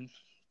happen.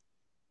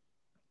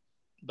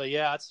 But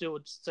yeah, I still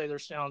would say they're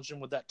challenging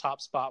with that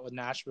top spot with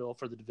Nashville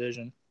for the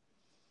division.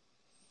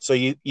 So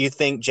you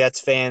think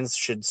Jets fans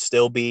should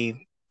still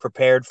be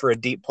prepared for a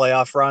deep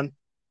playoff run?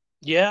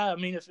 Yeah,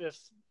 if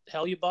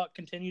Hellebuyck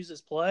continues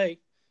his play,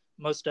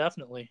 most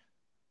definitely.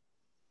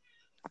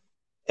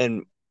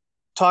 And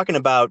talking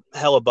about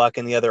Hellebuyck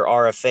and the other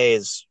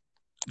RFAs,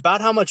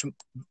 about how much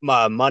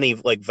money,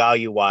 like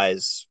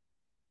value-wise,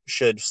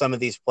 should some of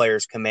these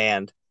players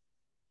command?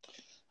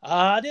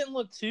 I didn't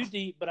look too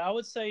deep, but I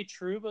would say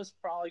Trouba's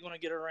probably going to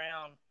get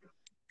around.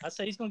 I'd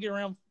say he's going to get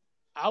around,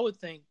 I would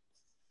think,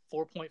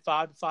 4.5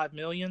 to 5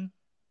 million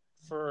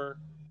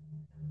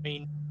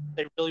they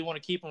really want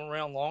to keep him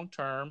around long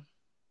term.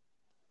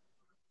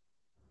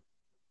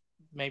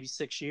 Maybe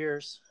 6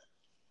 years.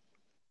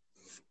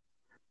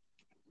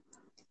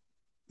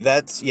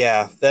 That's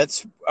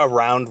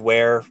around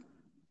where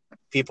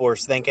people are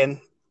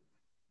thinking.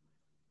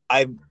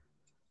 I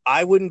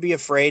wouldn't be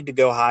afraid to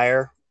go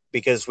higher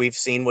because we've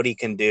seen what he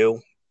can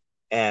do.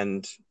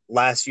 And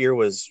last year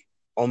was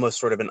almost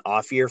sort of an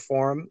off year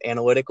for him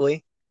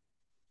analytically.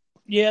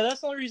 Yeah, that's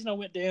the only reason I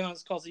went down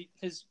is because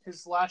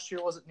his last year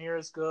wasn't near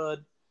as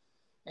good.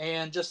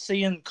 And just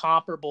seeing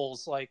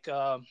comparables like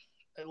on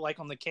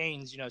the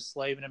Canes,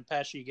 Slavin and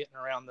Pesce getting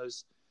around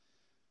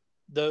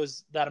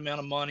that amount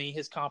of money,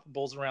 his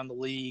comparables around the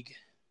league,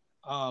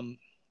 and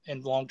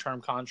long-term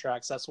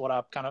contracts. That's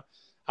what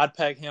I'd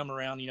peg him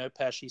around,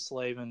 Pesce,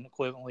 Slavin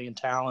equivalently in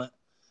talent.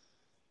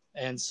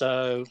 And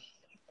so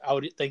I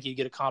would think he'd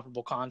get a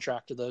comparable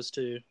contract to those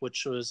two,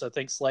 which was, I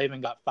think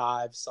Slavin got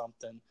 5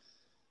 something,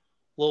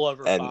 a little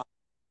over 5.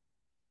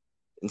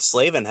 And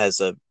Slavin has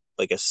a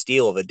like a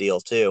steal of a deal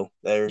too.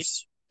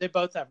 There's They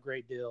both have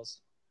great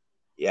deals.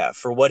 yeah,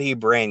 for what he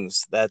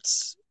brings,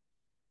 that's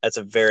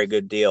a very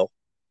good deal.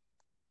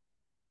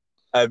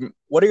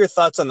 What are your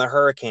thoughts on the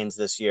Hurricanes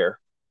this year?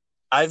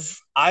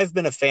 I've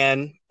been a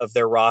fan of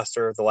their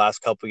roster the last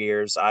couple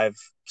years. I've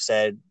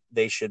said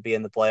they should be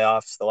in the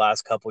playoffs the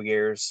last couple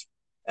years,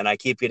 and I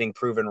keep getting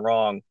proven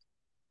wrong.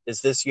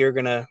 Is this year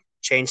going to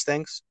change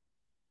things?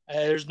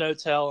 There's no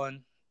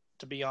telling,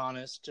 to be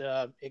honest.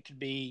 It could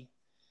be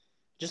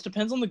just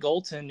depends on the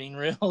goaltending,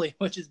 really,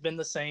 which has been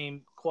the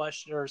same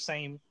question or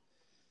same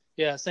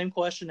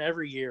question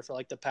every year for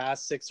like the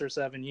past 6 or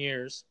 7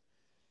 years.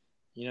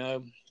 You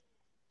know,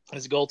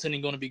 is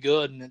goaltending going to be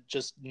good? And it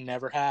just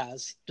never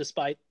has,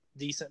 despite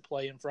decent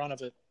play in front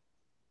of it.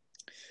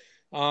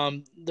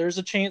 There's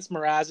a chance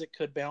Mrazek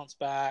could bounce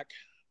back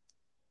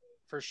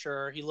for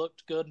sure. He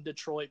looked good in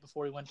Detroit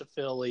before he went to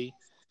Philly,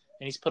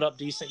 and he's put up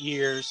decent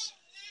years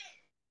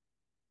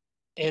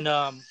in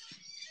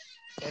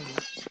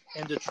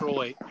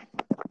Detroit.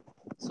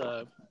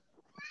 So,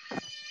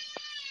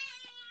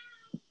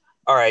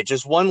 all right,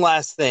 just one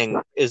last thing.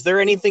 Is there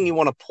anything you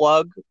want to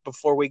plug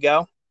before we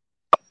go?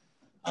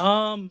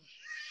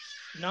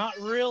 not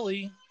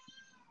really.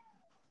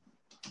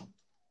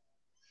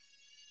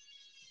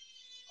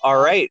 All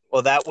right.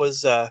 Well, that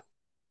was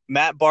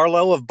Matt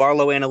Barlow of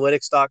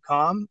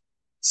barlowanalytics.com.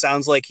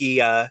 Sounds like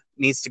he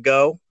needs to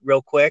go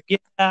real quick.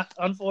 Yeah,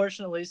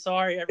 unfortunately.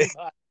 Sorry,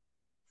 everybody.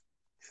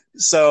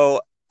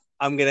 So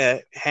I'm going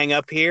to hang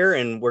up here,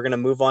 and we're going to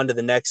move on to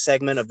the next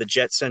segment of the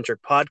Jet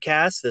Centric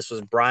podcast. This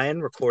was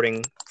Brian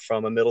recording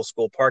from a middle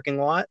school parking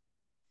lot.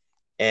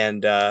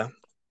 And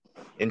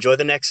enjoy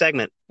the next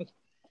segment.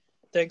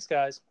 Thanks,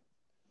 guys.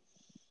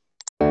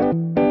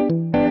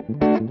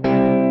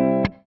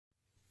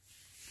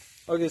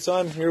 Okay, so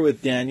I'm here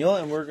with Daniel,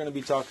 and we're going to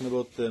be talking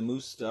about the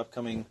Moose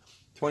upcoming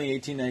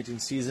 2018-19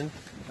 season.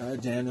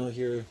 Daniel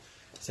here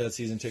has had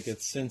season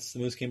tickets since the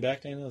Moose came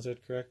back. Daniel, is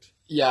that correct?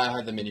 Yeah, I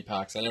had the mini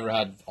packs. I never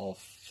had all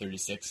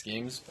 36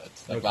 games,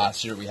 but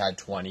last year we had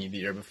 20. The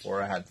year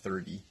before I had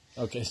 30.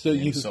 Okay, so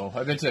So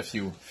I've been to a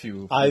few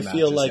I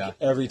feel matches, like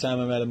every time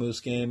I'm at a Moose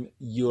game,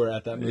 you are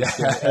at that Moose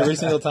game. Every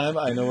single time,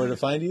 I know where to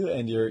find you,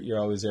 and you're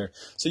always there.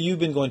 So you've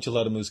been going to a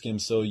lot of Moose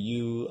games. So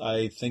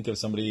I think of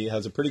somebody who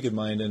has a pretty good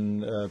mind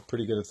and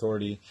pretty good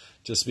authority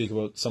to speak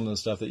about some of the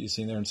stuff that you've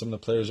seen there and some of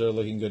the players that are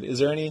looking good. Is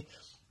there any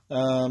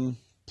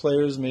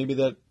players maybe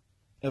that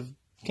have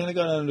kind of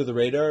gone under the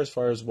radar as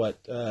far as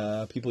what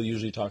people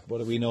usually talk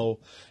about? We know,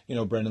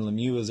 Brendan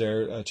Lemieux is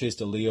there, Chase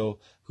DeLeo,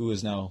 who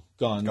is now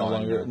gone,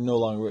 no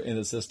longer in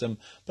the system.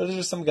 But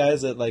there's some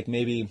guys that like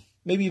maybe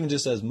even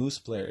just as Moose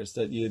players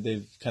that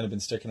they've kind of been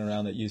sticking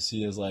around that you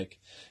see as like,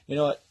 you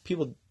know what,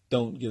 people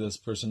don't give this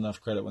person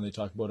enough credit when they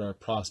talk about our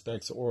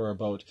prospects or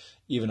about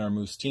even our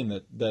Moose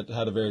team that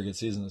had a very good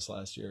season this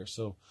last year.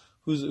 So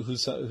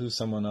who's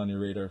someone on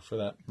your radar for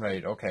that?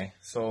 Right. Okay.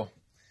 So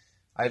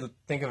I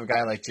think of a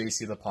guy like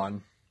JC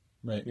Lapon.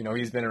 Right.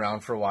 He's been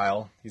around for a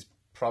while. He's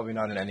probably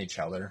not an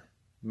NHLer,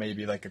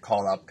 maybe like a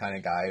call-up kind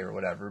of guy or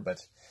whatever, but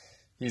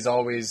he's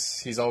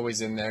always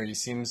in there. He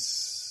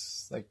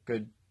seems like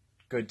good,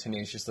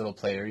 tenacious little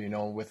player,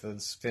 with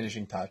his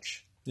finishing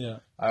touch. Yeah.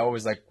 I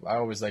always like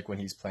when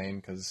he's playing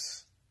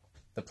because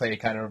the play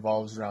kind of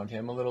revolves around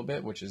him a little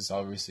bit, which is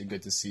obviously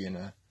good to see in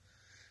a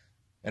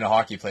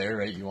hockey player,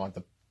 right? You want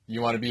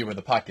to be where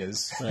the puck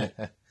is. Right.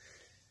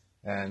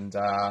 And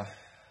I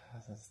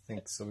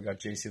think so. We got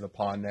JC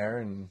Lapon there,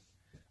 and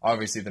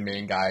obviously the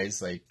main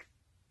guys like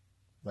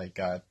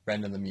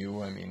Brendan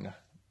Lemieux. I mean,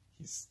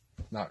 he's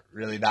not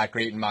really that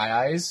great in my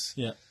eyes.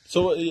 Yeah.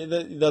 So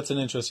that's an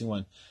interesting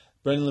one.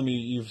 Brendan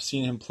Lemieux, you've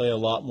seen him play a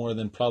lot more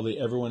than probably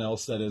everyone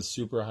else that is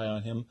super high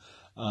on him.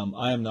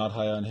 I am not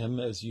high on him,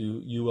 as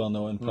you well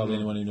know, and probably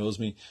anyone who knows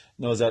me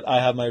knows that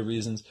I have my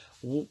reasons.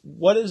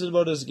 What is it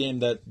about his game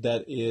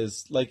that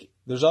is like?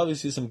 There's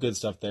obviously some good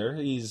stuff there.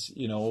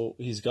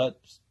 He's got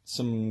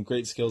some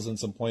great skills and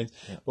some points,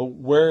 but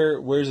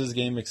where's his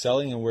game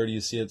excelling, and where do you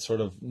see it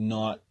sort of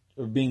not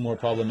or being more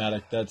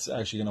problematic? That's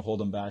actually going to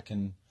hold him back.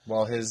 And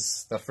well,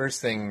 the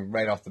first thing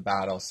right off the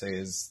bat I'll say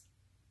is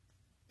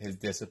his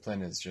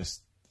discipline is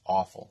just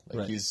awful.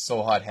 Like He's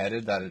so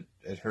hot-headed that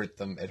it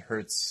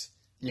hurts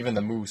even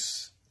the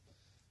Moose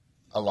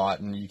a lot,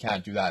 and you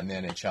can't do that in the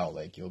NHL.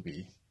 Like you'll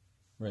be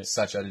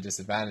such at a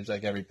disadvantage.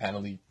 Like every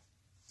penalty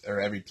or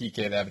every PK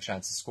they have a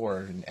chance to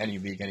score in any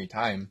league, any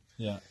time.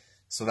 Yeah.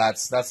 So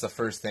that's the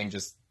first thing.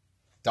 Just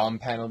dumb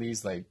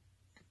penalties, like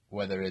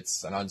whether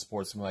it's an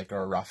unsportsmanlike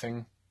or a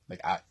roughing,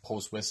 like at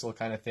post whistle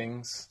kind of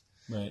things,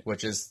 right?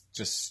 Which is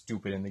just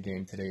stupid in the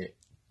game today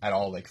at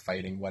all, like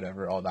fighting,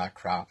 whatever, all that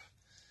crap.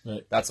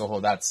 Right.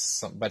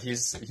 But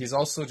he's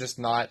also just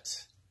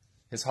not.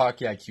 His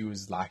hockey IQ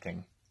is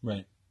lacking.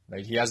 Right.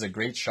 Like he has a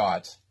great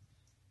shot.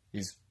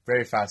 He's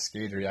very fast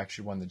skater. He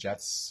actually won the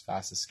Jets'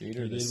 fastest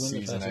skater this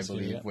season, I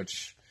believe,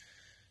 which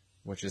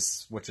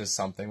is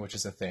something, which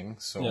is a thing.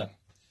 So. Yeah.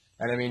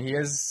 And I mean, he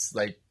is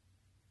like,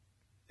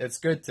 it's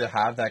good to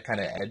have that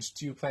kind of edge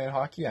to you playing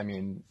hockey. I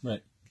mean,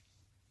 right.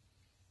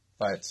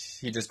 But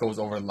he just goes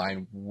over the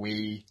line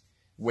way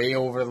way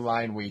over the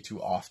line way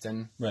too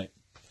often. Right.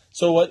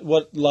 So what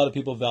a lot of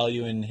people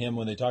value in him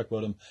when they talk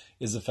about him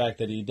is the fact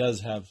that he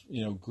does have,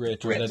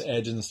 grit. Or that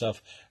edge and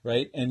stuff,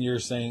 right? And you're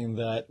saying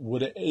that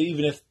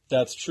even if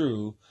that's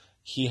true,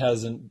 he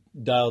hasn't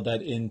dialed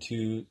that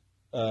into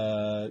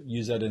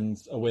use that in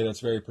a way that's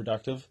very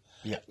productive.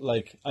 Yeah.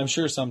 Like, I'm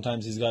sure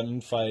sometimes he's gotten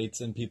in fights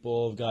and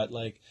people have got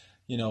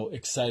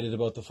excited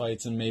about the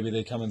fights and maybe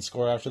they come and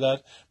score after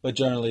that. But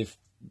generally,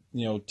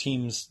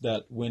 teams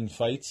that win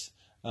fights,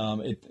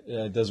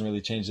 it doesn't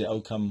really change the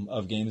outcome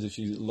of games. If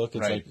you look,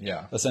 it's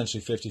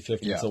essentially 50-50.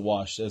 Yeah. It's a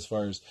wash as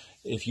far as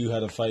if you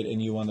had a fight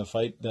and you won the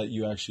fight, that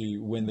you actually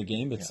win the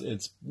game.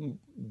 It's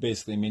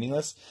basically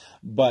meaningless.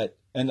 But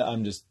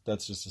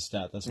that's just a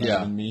stat. That's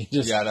not even me.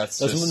 That's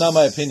not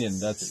my opinion.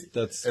 That's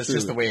it's true.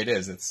 just the way it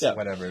is. It's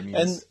whatever it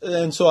means.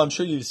 And so I'm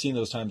sure you've seen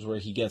those times where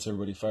he gets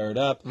everybody fired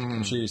up.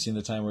 I'm sure you've seen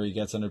the time where he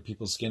gets under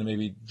people's skin and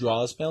maybe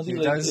draws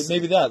penalties.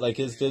 Maybe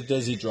that.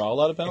 Does he draw a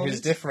lot of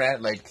penalties?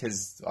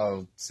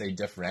 I'll say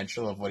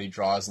differential of what he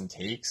draws and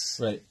takes.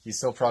 Right. He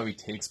still probably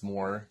takes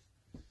more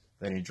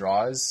than he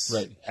draws.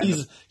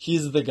 Right.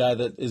 He's the guy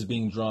that is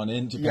being drawn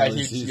into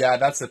penalties.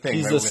 That's the thing.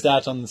 He's the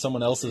stat on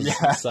someone else's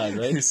side,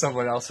 right? He's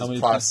someone else's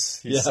plus.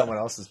 He's someone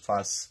else's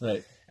plus.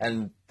 Right.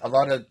 And a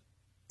lot of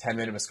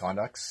 10-minute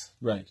misconducts.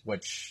 Right.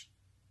 Which,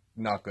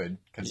 not good,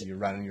 because you're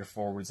running your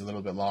forwards a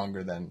little bit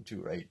longer than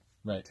 2, right?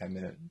 Right.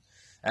 10-minute.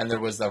 And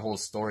there was that whole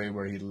story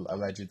where he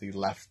allegedly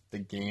left the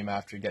game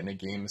after getting a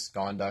game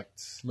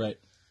misconduct. Right.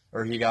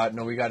 Or we got a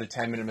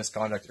 10-minute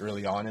misconduct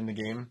early on in the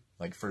game,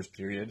 like first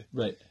period.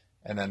 Right.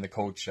 And then the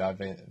coach,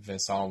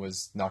 Vincent,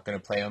 was not going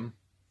to play him.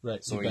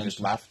 Right. So he just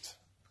left.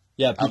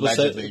 Yeah,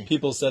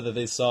 people said that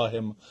they saw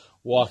him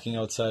walking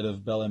outside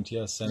of Bell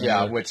MTS Center.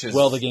 Yeah,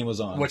 the game was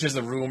on. Which is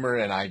a rumor,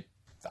 and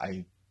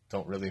I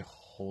don't really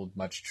hold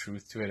much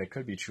truth to it. It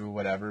could be true,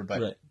 whatever,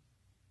 but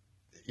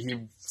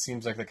he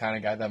seems like the kind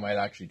of guy that might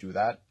actually do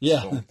that.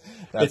 Yeah, so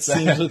it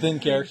seems within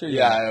character.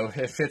 Yeah,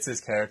 it fits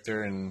his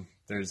character, and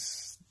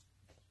there's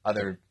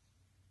other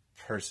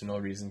personal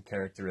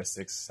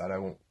characteristics that I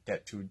won't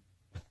get too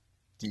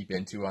deep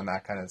into on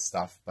that kind of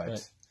stuff,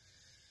 but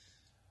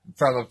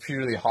from a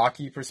purely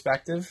hockey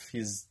perspective,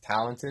 he's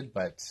talented,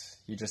 but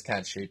he just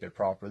can't shape it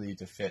properly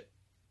to fit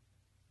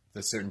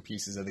the certain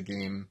pieces of the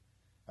game,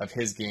 of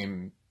his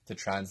game, to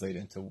translate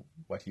into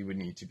what he would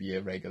need to be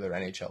a regular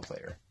NHL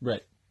player.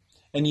 Right.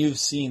 And you've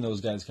seen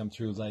those guys come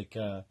through, like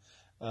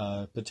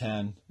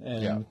Patan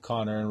and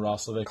Connor and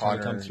Roslovic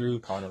come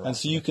through. And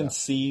so you can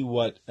see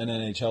what an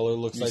NHLer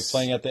looks like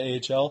playing at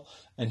the AHL,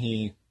 and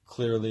he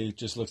clearly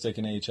just looks like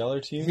an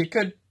AHLer to you.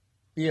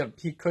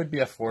 He could be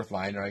a fourth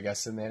liner, I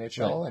guess, in the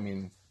NHL. Right. I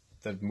mean,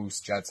 the Moose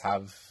Jets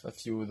have a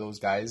few of those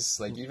guys.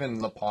 Like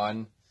even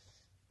Lepon,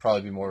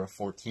 probably be more of a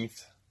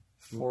 14th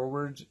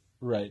forward,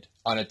 right,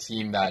 on a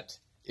team that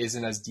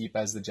isn't as deep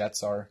as the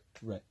Jets are,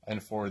 right.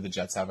 And the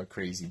Jets have a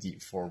crazy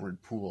deep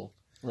forward pool,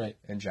 right,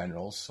 in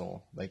general.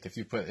 So like if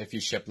you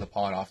ship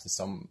Lepon off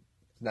to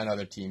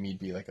another team, he'd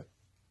be like a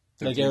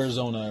 13th. Like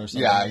Arizona or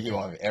something.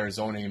 Yeah,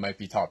 Arizona, you might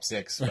be top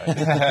 6,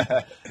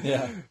 but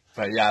yeah.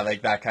 But yeah,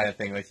 like that kind of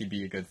thing, like he'd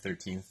be a good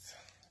 13th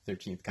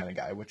kind of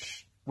guy,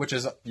 which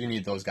is, you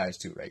need those guys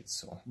too, right?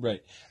 So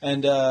right.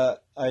 And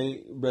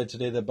I read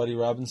today that Buddy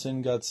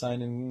Robinson got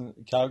signed in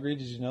Calgary.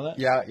 Did you know that?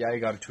 Yeah, he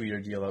got a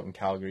 2-year deal out in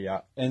Calgary. Yeah.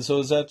 And so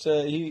is that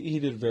he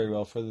did very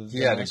well for the.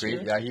 He had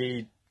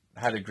he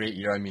had a great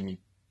year. I mean, he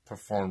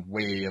performed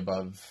way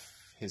above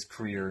his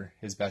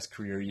best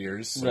career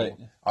years. So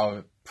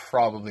right.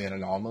 Probably an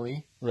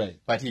anomaly. Right.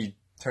 But he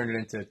turned it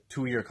into a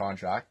 2-year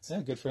contract.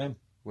 Yeah, good for him.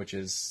 Which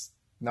is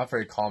not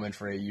very common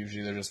for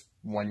usually they're just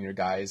 1-year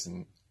guys,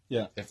 and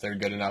if they're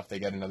good enough, they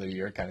get another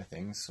year kind of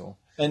thing. So.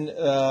 And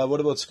what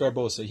about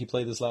Scarbosa? He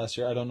played this last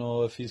year. I don't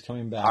know if he's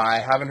coming back. I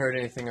haven't heard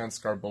anything on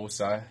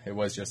Scarbosa. It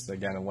was just,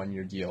 again, a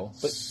 1-year deal.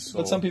 But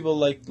some people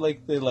like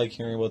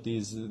hearing about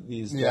these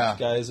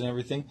guys and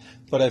everything.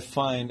 But I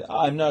find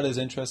I'm not as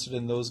interested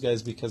in those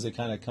guys because they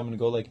kind of come and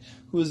go. Like,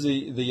 who's the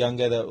young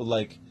guy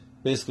that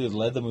basically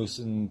led the Moose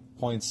in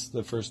points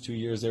the first 2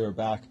 years they were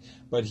back,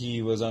 but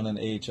he was on an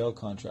AHL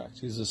contract.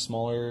 He's a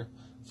smaller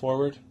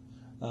forward.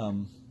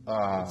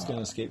 It's going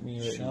to escape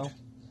me right now.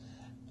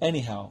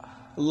 Anyhow,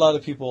 a lot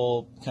of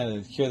people kind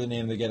of hear the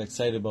name, they get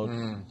excited about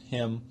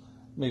him.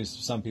 Maybe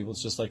some people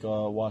it's just like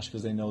a wash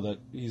because they know that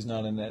he's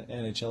not an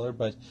NHLer.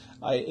 But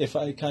if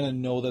I kind of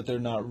know that they're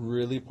not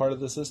really part of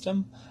the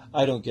system,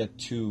 I don't get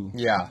too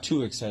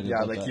excited.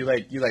 Yeah, about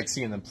that. you like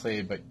seeing them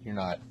play, but you're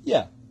not.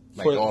 Yeah.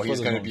 Like,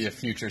 he's going to be a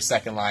future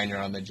second liner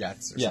on the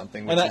Jets or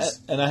something. And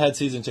I had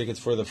season tickets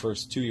for the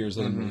first 2 years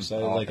of the Moose.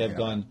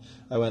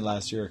 I went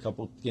last year a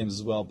couple games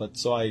as well, but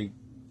so I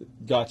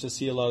got to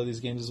see a lot of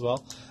these games as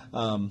well.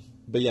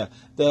 But yeah,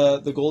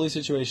 the goalie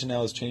situation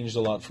now has changed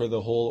a lot for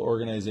the whole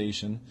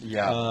organization.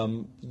 Yeah.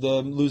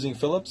 The losing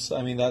Phillips,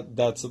 I mean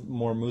that's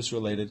more Moose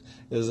related.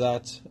 Is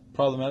that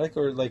problematic,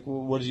 or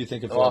what did you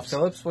think of Phillips?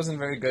 Phillips wasn't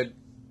very good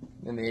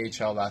in the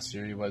AHL last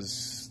year. He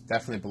was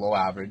definitely below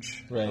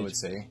average, I would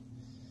say.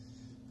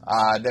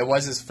 That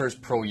was his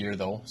first pro year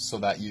though, so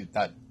that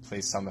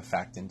plays some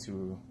effect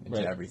into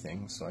Right.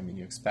 everything. So I mean,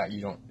 you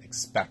don't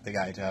expect the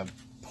guy to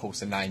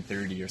post a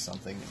 930 or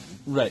something.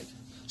 Right.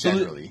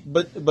 Generally,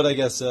 but I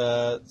guess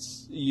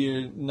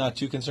you're not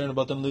too concerned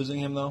about them losing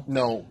him though.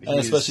 No, and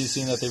especially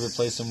seeing that they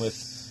replaced him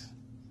with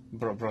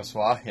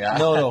Brossois, yeah.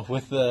 No,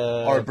 with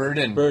or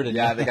Burden. Burden,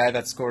 yeah, the guy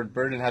that scored.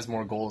 Burden has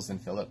more goals than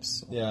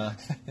Phillips. So. Yeah,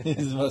 he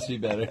must be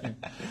better.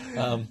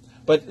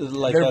 But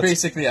like they're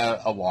basically a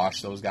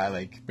wash. Those guys,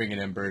 like bringing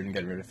in Burden,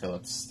 getting rid of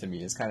Phillips, to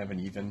me is kind of an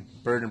even.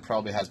 Burden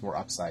probably has more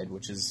upside,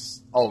 which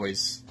is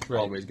always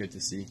good to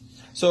see.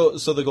 So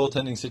the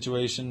goaltending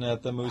situation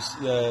at the Moose,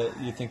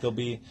 you think they'll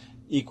be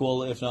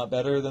equal, if not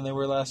better, than they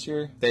were last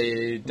year?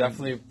 They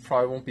definitely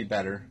probably won't be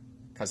better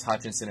because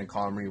Hutchinson and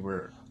Comrie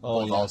were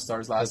both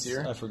All-Stars last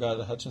year. I forgot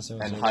that Hutchinson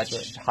was and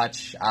there.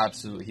 Hutch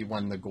absolutely, he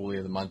won the goalie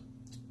of the month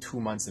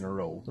 2 months in a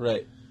row.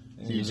 Right.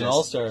 He was an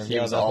All-Star. He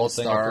was an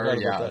All-Star.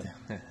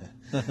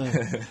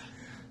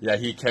 Yeah,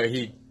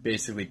 he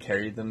basically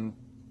carried them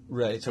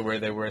to where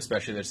they were,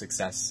 especially their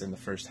success in the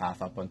first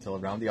half up until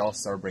around the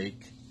All-Star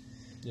break.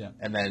 Yeah.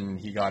 And then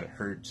he got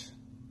hurt,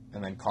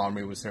 and then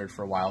Comrie was hurt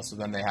for a while. So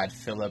then they had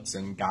Phillips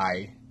and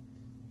Guy,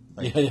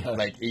 like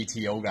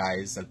ATO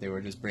guys that they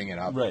were just bringing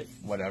up,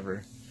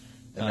 whatever.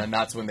 And then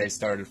that's when they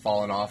started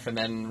falling off. And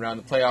then around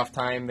the playoff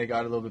time, they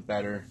got a little bit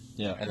better.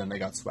 Yeah. And then they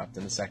got swept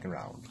in the second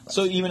round.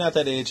 So even at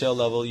that AHL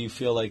level, you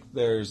feel like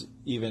there's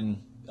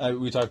even...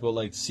 we talked about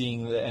like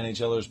seeing the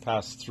NHLers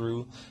pass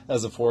through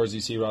as the forwards.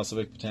 You see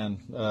Roslovic,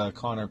 Patan,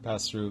 Connor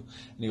pass through,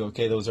 and you go,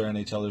 okay, those are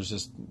NHLers.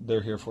 Just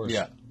they're here for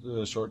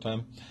a short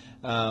time.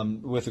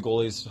 With the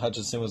goalies,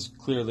 Hutchinson was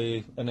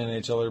clearly an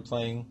NHLer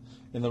playing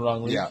in the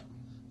wrong league. Yeah.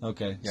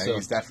 Okay. Yeah, so,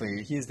 he's definitely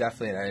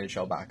an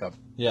NHL backup.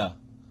 Yeah.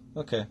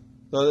 Okay.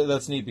 So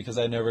that's neat because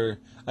I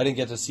didn't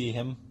get to see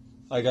him.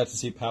 I got to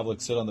see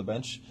Pavlik sit on the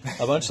bench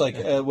a bunch, like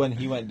when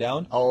he went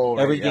down.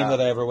 Every game that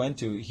I ever went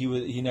to,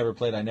 he never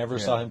played. I never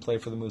saw him play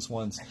for the Moose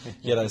once,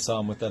 yet I saw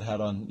him with that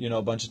hat on,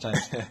 a bunch of times.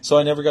 So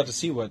I never got to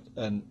see what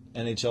an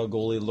NHL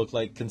goalie looked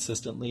like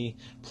consistently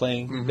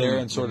playing there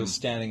and sort of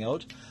standing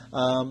out.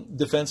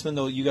 Defenseman,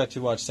 though, you got to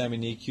watch Sami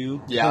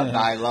Niku. Yeah,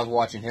 I love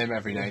watching him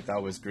every night.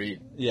 That was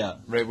great. Yeah.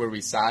 Right where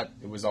we sat,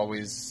 it was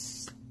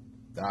always...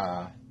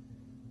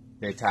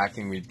 the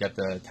attacking, we'd get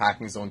the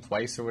attacking zone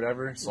twice or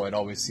whatever, so I'd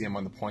always see him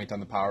on the point on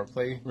the power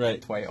play. Right.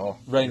 Twice. Oh,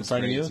 right in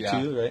front of you,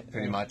 too, right?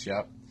 Pretty much,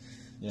 yeah.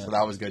 So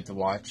that was good to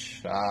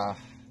watch.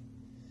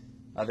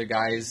 Other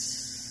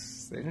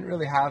guys, they didn't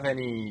really have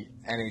any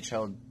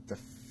NHL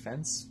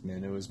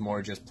defensemen. It was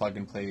more just plug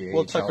and play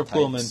AHL Tucker types.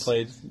 Pullman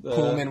played.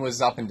 Pullman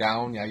was up and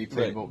down. Yeah, he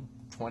played about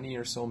 20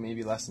 or so,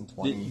 maybe less than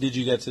 20. Did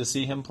you get to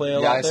see him play a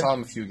lot? Yeah, I saw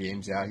him a few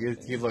games, yeah.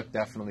 He looked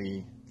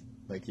definitely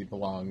like he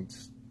belonged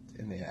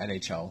in the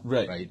NHL,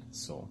 right?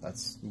 So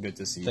that's good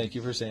to see. Thank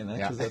you for saying that,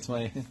 because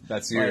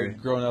that's your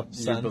grown-up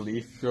son. Your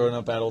belief.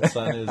 Grown-up adult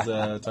son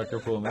is Tucker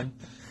Pullman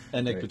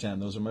and Nick Patan.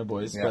 Those are my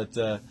boys. Yeah.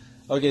 But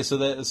okay, so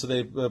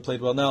they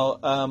played well. Now,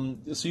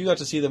 so you got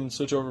to see them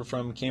switch over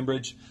from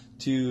Cambridge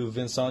to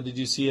Vincent. Did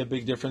you see a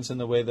big difference in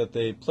the way that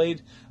they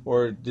played,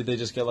 or did they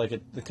just get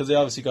because they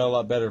obviously got a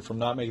lot better from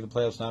not making the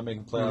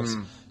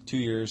playoffs, 2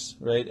 years,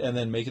 right? And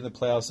then making the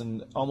playoffs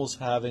and almost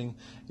having,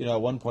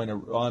 at one point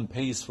on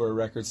pace for a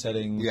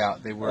record-setting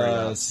they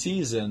were,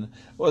 season.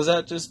 Was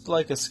that just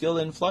like a skill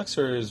influx,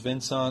 or is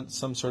Vincent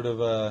some sort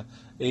of a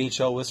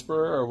AHL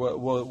whisperer, or what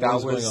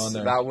was going on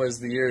there? That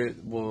was the year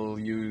we'll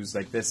use,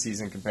 like this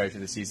season compared to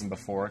the season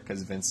before,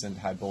 because Vincent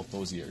had both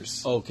those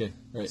years. Oh, okay,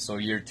 right. So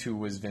year 2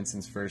 was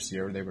Vincent's first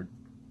year. They were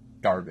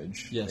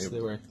garbage. Yes, they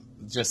were.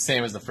 Just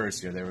same as the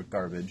first year. They were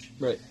garbage.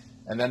 Right.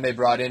 And then they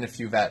brought in a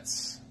few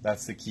vets.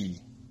 That's the key.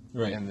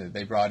 Right. And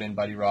they brought in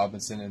Buddy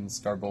Robinson and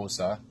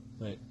Scarbosa.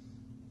 Right.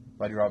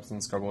 Buddy Robinson,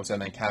 Scarbosa,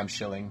 and then Cam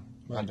Schilling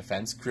on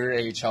defense. Career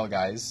AHL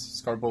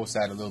guys.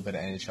 Scarbosa had a little bit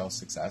of NHL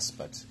success,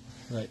 but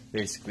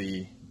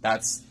basically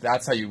that's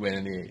how you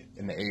win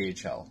in the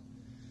AHL.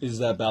 Is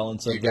that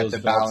balance of you get the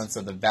balance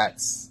of the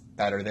vets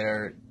that are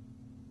there.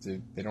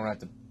 They don't have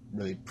to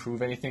really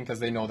prove anything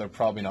because they know they're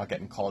probably not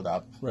getting called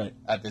up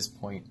at this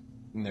point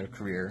in their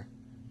career.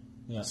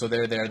 Yeah. So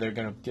they're there. They're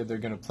gonna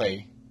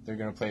play. They're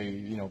going to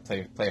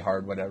play, play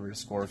hard, whatever,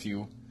 score a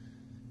few.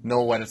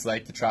 Know what it's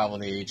like to travel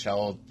the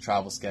AHL.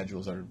 Travel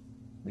schedules are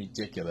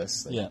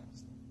ridiculous.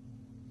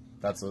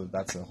 That's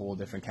a whole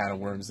different can of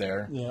worms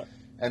there. Yeah.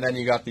 And then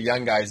you got the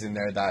young guys in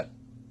there that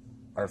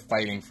are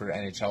fighting for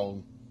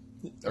NHL,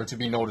 or to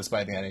be noticed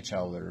by the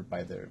NHL, or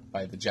by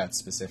the Jets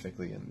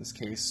specifically in this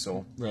case.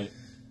 So right.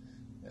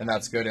 And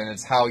that's good. And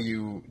it's how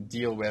you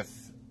deal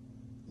with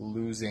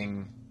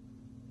losing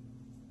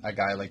a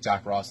guy like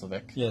Jack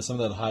Roslovic. Yeah, some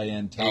of that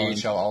high-end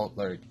talent. AHL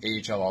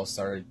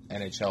All-Star,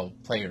 NHL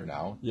player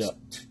now. Yeah.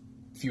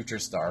 Future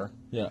star.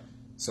 Yeah.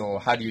 So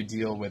how do you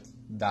deal with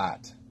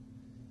that?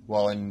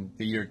 Well, in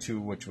the year 2,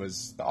 which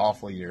was the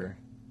awful year,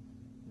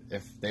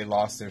 if they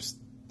lost,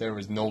 there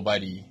was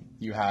nobody.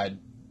 You had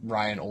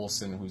Ryan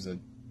Olsen, who's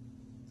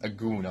a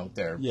goon out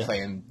there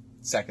playing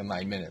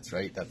second-line minutes,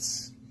 right?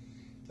 That's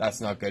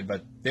not good.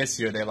 But this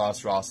year they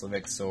lost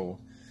Roslovic, so...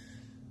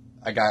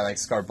 a guy like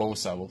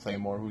Scarbosa will play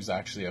more, who's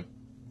actually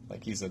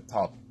he's a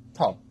top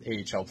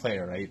AHL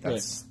player, right?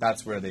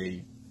 That's where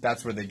they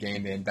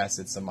gained. They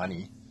invested some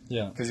money.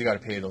 Yeah, because you got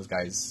to pay those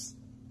guys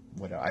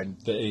the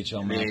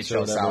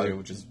AHL salary,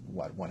 which is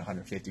what,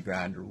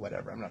 $150,000 or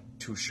whatever. I'm not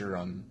too sure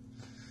on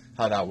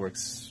how that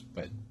works,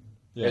 but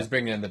it's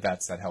bringing in the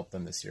vets that helped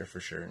them this year for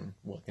sure, and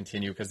will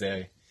continue because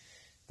they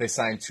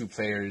signed 2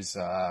 players,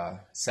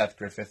 Seth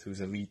Griffith,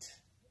 who's elite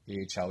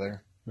AHLer,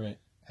 right,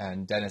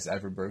 and Dennis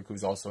Everberg,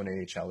 who's also an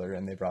AHLer,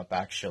 and they brought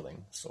back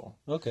Schilling. So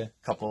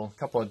couple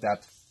of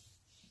depth.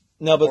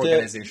 No, but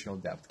organizational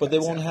depth. But they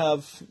won't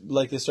have,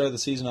 like they started the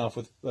season off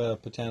with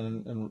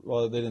Petan, and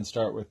well, they didn't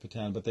start with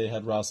Petan, but they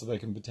had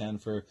Roslovic and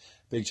Petan for a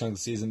big chunk of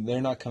the season. They're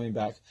not coming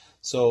back.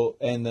 So,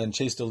 and then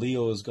Chase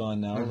DeLeo is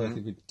gone now. I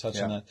think we touched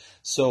on that.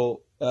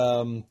 So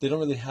they don't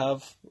really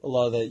have a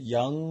lot of that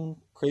young,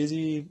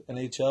 crazy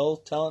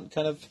NHL talent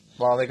kind of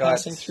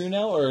passing through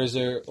now, or is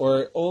there?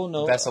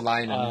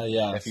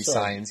 Vesalainen, if he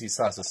signs, he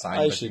still has to sign.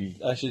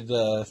 I should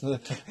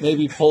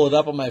maybe pull it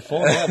up on my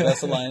phone. Yeah,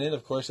 Vesalainen,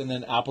 of course, and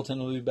then Appleton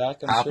will be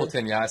back.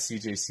 Appleton, sure.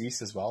 CJ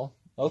Cease as well.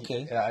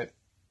 Okay,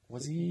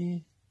 was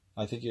he?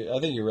 I think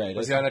you're right.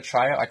 Was he on a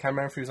tryout? I can't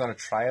remember if he was on a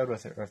tryout or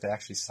if they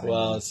actually signed him.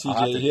 Well,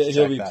 CJ,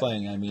 he'll be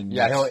playing. I mean,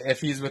 if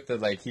he's with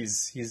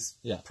he's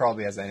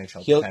probably has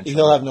NHL potential.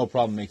 He'll have no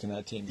problem making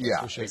that team.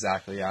 Yeah, for sure.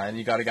 Exactly. Yeah, and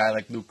you got a guy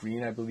like Luke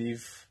Green, I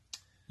believe.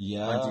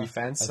 Yeah, on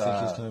defense. I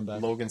think he's coming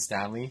back. Logan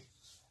Stanley.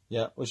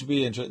 Yeah, which would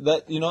be interesting.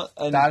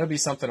 That'll be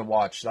something to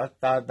watch.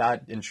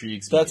 That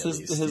intrigues me. That's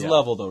his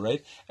level, though,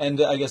 right?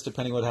 And I guess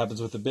depending what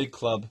happens with the big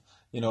club,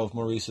 if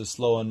Maurice is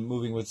slow on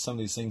moving with some of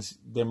these things,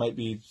 there might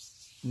be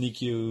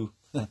Niku,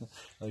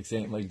 like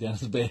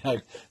Dennis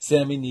Bayhak,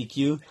 Sammy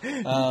Niku,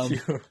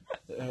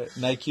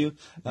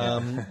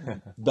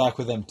 back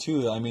with them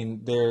too. I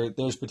mean,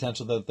 there's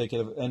potential that they could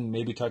have, and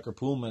maybe Tucker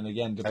Poolman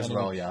again, depending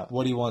on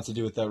what he wants to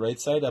do with that right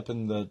side up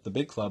in the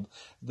big club,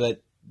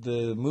 that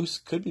the Moose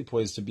could be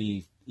poised to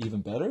be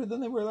even better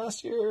than they were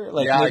last year.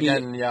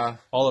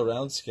 All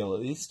around skill at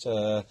least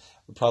would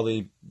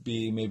probably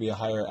be maybe a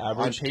higher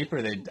average.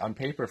 On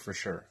paper for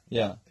sure.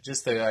 Yeah.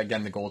 Just the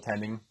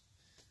goaltending.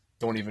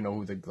 Don't even know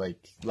who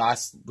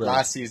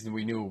last season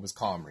we knew it was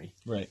Comrie.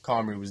 Right.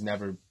 Comrie was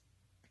never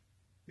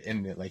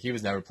he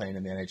was never playing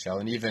in the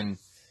NHL, and even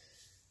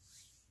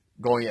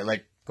going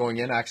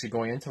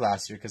into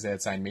last year because they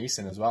had signed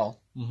Mason as well.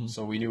 Mm-hmm.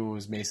 So we knew it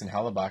was Mason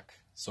Hellebuck.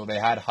 So they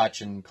had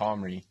Hutch and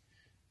Comrie.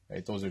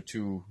 Right, those are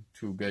two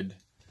good,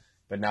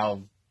 but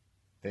now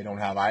they don't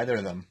have either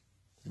of them.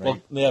 Right?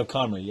 Well, they have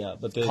Comrie,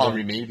 but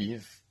Comrie maybe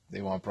if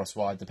they want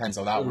Brossoit. It depends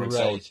how that works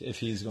out. If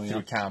he's going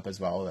through camp as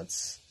well,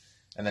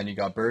 and then you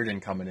got Burden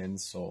coming in.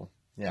 So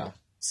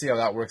see how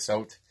that works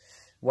out.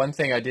 One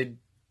thing I did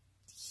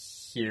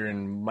hear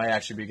and might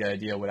actually be a good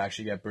idea would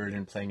actually get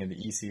Burden playing in the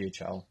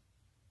ECHL,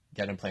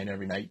 get him playing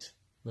every night,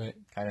 right,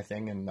 kind of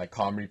thing, and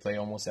Comrie play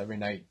almost every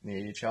night in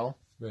the AHL.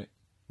 Right,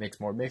 makes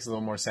a little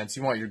more sense.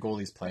 You want your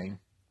goalies playing.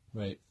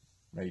 Right,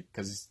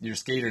 because your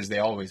skaters, they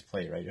always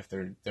play, right? If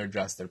they're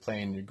dressed, they're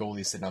playing. Your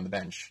goalie's sitting on the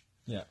bench.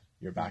 Yeah,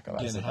 your backup.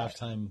 Getting a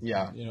halftime.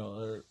 Yeah,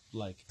 or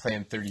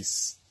playing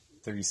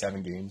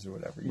 37 games or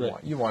whatever.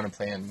 You want to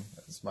play in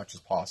as much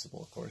as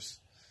possible, of course.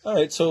 All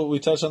right, so we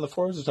touched on the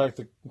forwards. We talked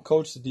the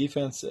coach, the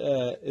defense.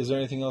 Is there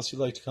anything else you'd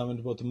like to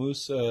comment about the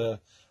Moose?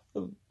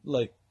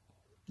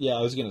 Yeah,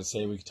 I was going to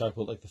say we could talk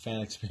about the fan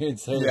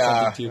experience there or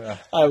something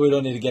too. We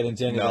don't need to get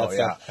into any of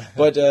that stuff.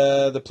 But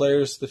the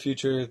players, the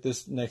future,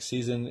 this next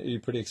season, are you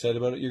pretty excited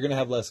about it? You're going to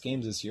have less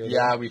games this year.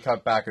 Yeah, we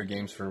cut back our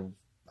games for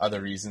other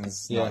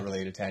reasons, not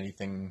related to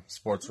anything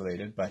sports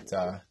related. But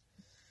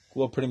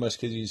well, pretty much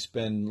because you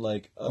spend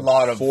a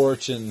lot of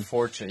fortune,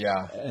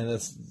 yeah, and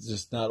that's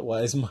just not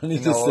wise money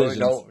decisions.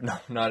 No,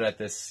 not at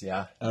this,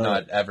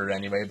 not ever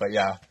anyway. But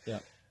yeah.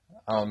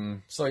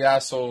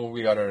 So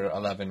we got our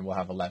 11. We'll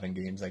have 11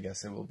 games, I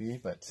guess it will be.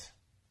 But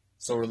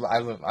so I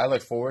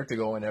look forward to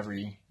going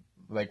every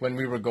when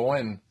we were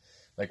going,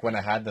 when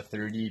I had the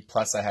 30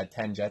 plus I had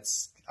 10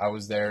 Jets. I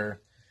was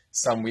there.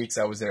 Some weeks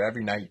I was there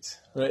every night,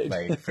 right?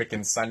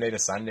 Freaking Sunday to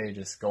Sunday,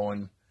 just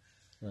going,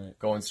 right,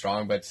 going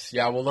strong. But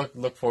yeah, we'll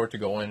look forward to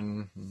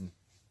going and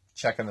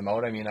checking them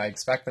out. I mean, I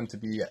expect them to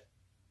be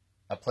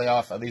a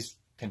playoff, at least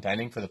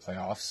contending for the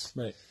playoffs.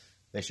 Right.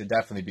 They should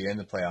definitely be in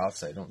the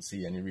playoffs. I don't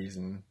see any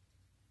reason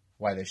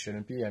why they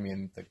shouldn't be. I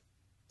mean, the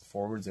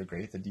forwards are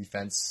great. The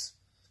defense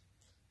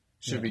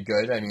should be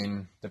good. I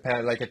mean,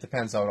 it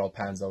depends how it all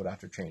pans out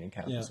after training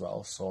camp as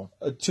well. So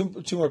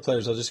two more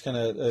players. I'll just kind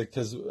of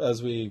because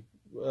as we,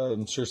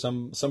 I'm sure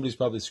somebody's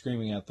probably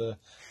screaming at their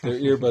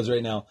earbuds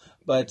right now.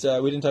 But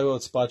we didn't talk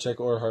about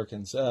Spacek or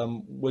Harkins.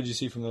 What did you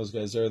see from those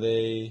guys? Are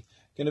they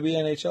going to be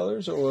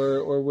NHLers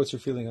or what's your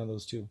feeling on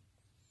those two?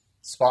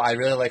 I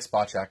really like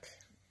Spacek.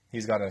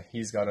 He's got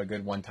a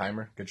good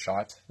one-timer, good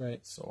shot. Right.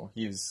 So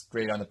he's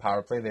great on the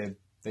power play.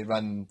 They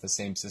run the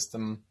same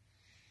system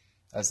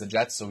as the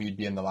Jets, so he'd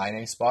be in the line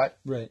A spot.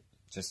 Right.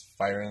 Just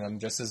firing them,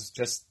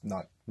 just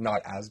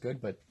not as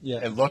good, but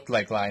it looked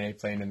like line A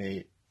playing in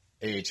the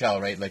AHL,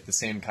 right? Like the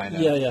same kind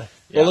of. Yeah. Well,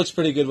 it looks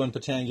pretty good when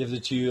Patan gives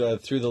it to you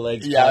through the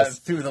legs. Yeah,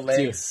 through the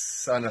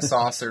legs on a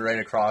saucer right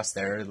across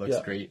there. It looks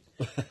great.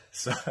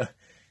 So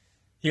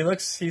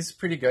he's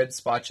pretty good.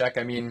 Spot check.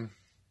 I mean,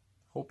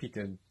 hope he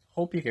could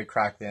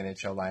crack the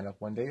NHL lineup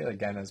one day.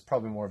 Again, as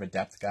probably more of a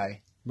depth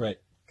guy, right?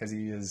 Because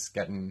he is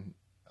getting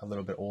a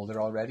little bit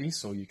older already,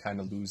 so you kind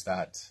of lose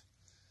that.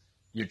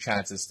 Your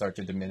chances start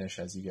to diminish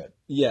as you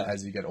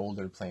get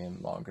older,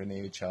 playing longer in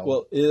the AHL.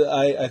 Well,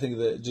 I think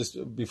that just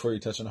before you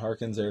touch on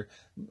Harkins there,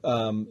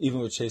 even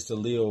with Chase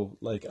DeLeo,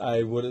 like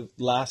I would have,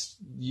 last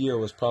year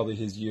was probably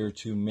his year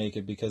to make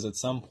it, because at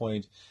some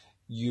point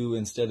you,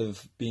 instead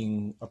of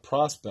being a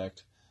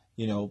prospect,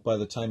 by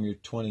the time you're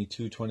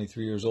 22,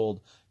 23 years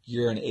old,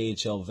 you're an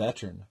AHL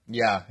veteran.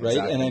 Yeah, right.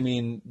 Exactly. And I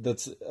mean,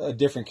 that's a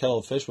different kettle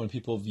of fish when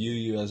people view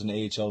you as an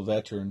AHL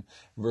veteran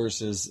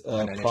versus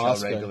a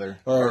prospect regular,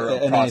 or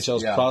an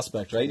NHL's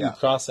prospect, right? Yeah. You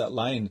cross that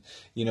line.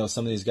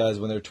 Some of these guys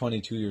when they're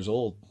 22 years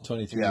old,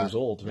 23 years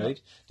old,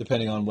 right?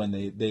 Depending on when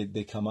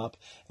they come up,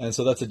 and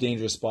so that's a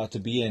dangerous spot to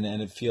be in.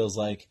 And it feels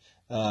like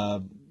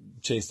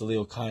Chase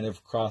DeLeo kind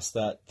of crossed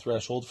that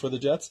threshold for the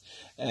Jets,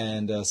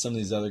 and some of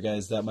these other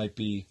guys that might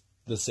be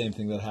the same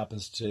thing that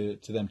happens to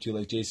them too.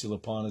 Like JC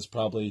Lapon is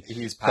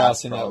he's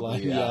crossing that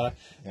line,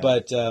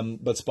 But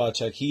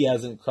Spotcheck, he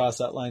hasn't crossed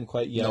that line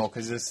quite yet. No,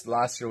 because this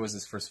last year was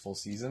his first full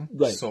season,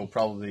 right? So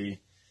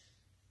probably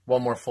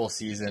one more full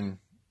season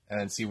and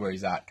then see where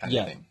he's at, kind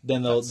of thing.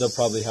 Then they'll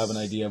probably have an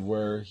idea of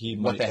where he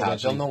might.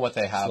 They'll know what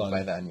they have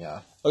by then.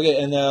 Yeah.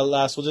 Okay, and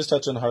last we'll just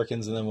touch on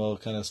Harkins, and then we'll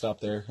kind of stop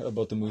there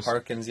about the Moose.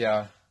 Harkins,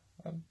 yeah.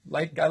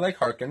 I like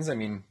Harkins. I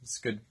mean,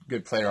 he's a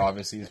good player.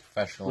 Obviously, he's a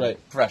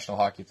professional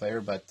hockey player,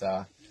 but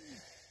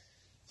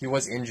he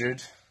was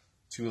injured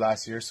too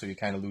last year, so you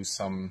kind of lose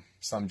some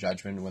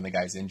judgment when the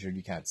guy's injured.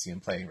 You can't see him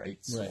play, right?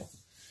 So,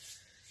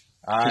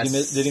 right.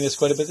 Did he miss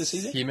quite a bit this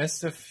season? He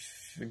missed a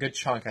good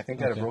chunk. I think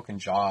he had a broken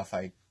jaw. If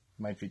I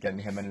might be getting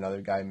him and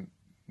another guy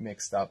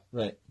mixed up.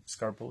 Right.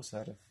 Scarbosa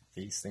had a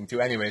face thing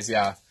too. Anyways,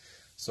 yeah.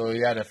 So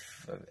he had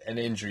an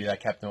injury that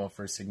kept him out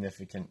for a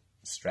significant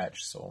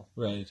stretch. So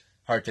right.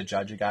 Hard to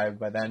judge a guy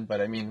by then,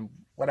 but I mean,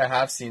 what I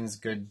have seen is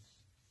good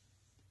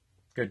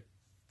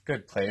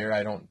player.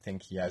 I don't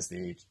think he has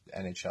the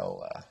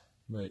NHL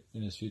right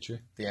in his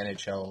future. The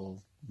NHL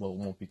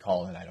won't be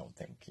calling. I don't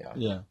think.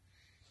 Yeah.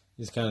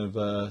 He's kind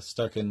of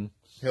stuck in.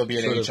 He'll be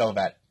an NHL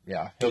vet.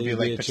 Yeah, he'll be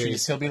like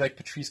Patrice. He'll be like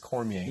Patrice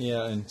Cormier.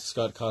 Yeah, and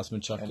Scott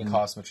Kosmachuk. And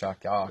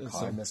Kosmachuk.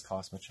 Oh, I miss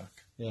Kosmachuk.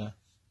 Yeah.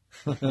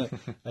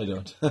 I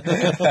don't.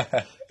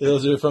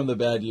 Those are from the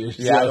bad years.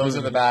 Yeah, those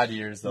are the bad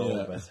years, though.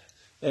 Yeah. But.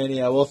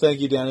 Anyhow, well, thank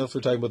you, Daniel, for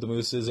talking about the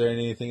Moose. Is there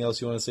anything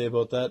else you want to say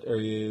about that? Are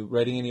you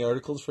writing any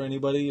articles for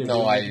anybody?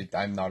 No,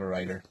 I'm not a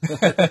writer.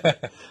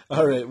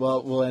 All right,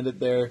 well, we'll end it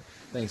there.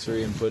 Thanks for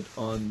your input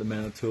on the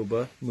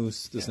Manitoba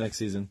Moose this next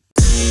season.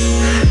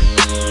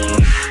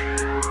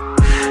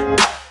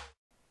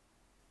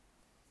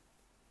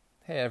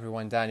 Hey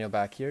everyone, Daniel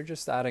back here.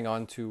 Just adding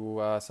on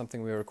to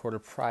something we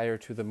recorded prior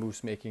to the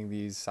Moose making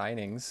these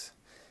signings.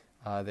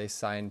 They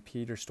signed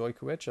Peter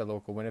Stojkovic, a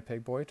local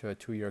Winnipeg boy, to a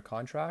 2-year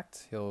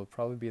contract. He'll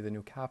probably be the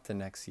new captain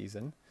next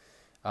season.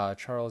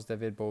 Charles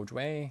David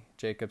Beaudoin,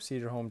 Jacob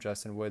Cederholm,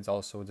 Justin Woods,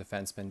 also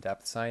defenseman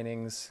depth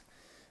signings.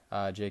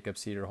 Jacob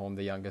Cederholm,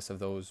 the youngest of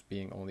those,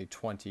 being only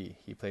 20.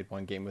 He played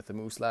 1 game with the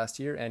Moose last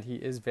year, and he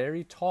is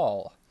very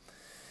tall.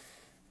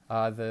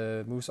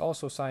 The Moose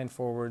also signed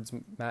forwards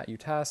Matt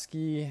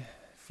Utaski,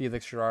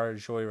 Felix Gerard,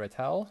 Joey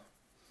Rattel.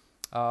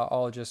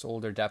 All just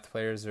older depth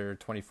players. They're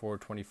 24,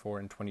 24,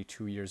 and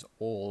 22 years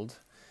old.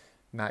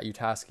 Matt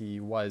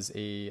Utaski was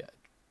a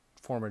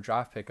former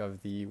draft pick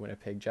of the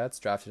Winnipeg Jets,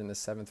 drafted in the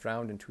 7th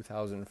round in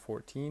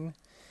 2014.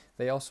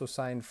 They also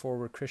signed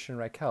forward Christian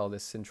Reichel.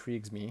 This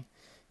intrigues me.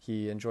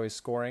 He enjoys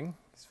scoring.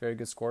 He's a very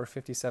good scorer,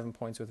 57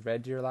 points with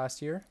Red Deer last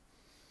year.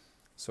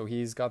 So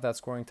he's got that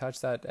scoring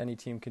touch that any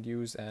team could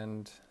use,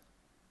 and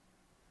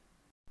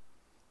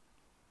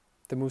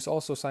the Moose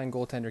also signed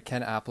goaltender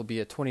Ken Appleby,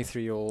 a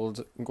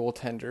 23-year-old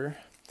goaltender.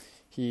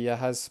 He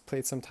has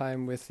played some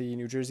time with the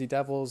New Jersey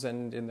Devils,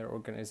 and in their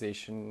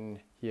organization,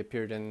 he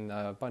appeared in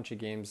a bunch of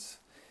games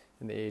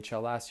in the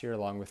AHL last year,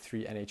 along with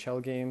 3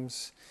 NHL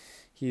games.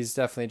 He's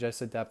definitely just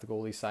a depth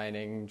goalie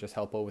signing, just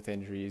help out with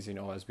injuries.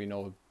 As we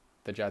know,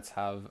 the Jets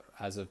have,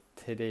 as of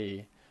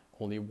today,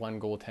 only 1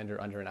 goaltender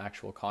under an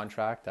actual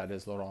contract. That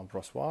is Laurent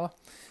Brossoit.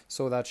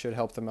 So that should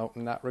help them out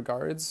in that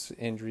regards,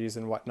 injuries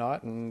and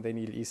whatnot, and they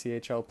need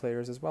ECHL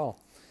players as well.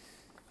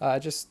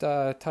 Just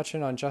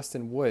touching on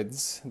Justin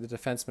Woods, the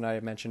defenseman I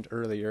mentioned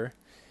earlier.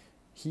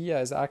 He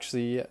is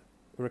actually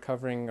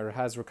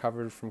has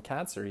recovered from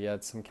cancer. He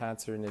had some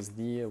cancer in his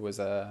knee. It was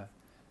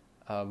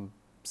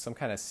some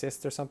kind of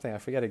cyst or something. I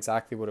forget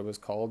exactly what it was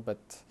called,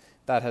 but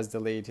that has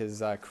delayed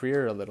his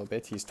career a little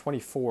bit. He's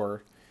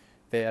 24.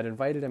 They had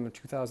invited him in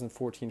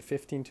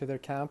 2014-15 to their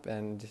camp,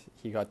 and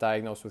he got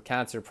diagnosed with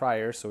cancer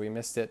prior, so he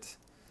missed it.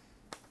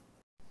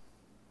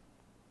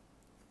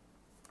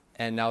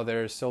 And now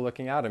they're still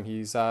looking at him.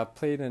 He's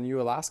played in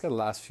U-Alaska the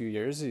last few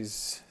years. He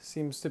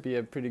seems to be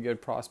a pretty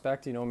good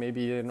prospect.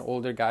 Maybe an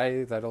older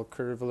guy that'll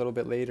curve a little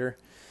bit later.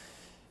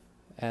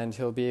 and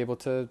he'll be able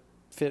to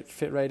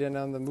fit right in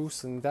on the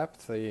Moose in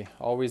depth. They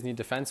always need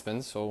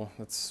defensemen, so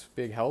that's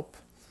big help.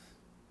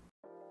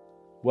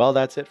 Well,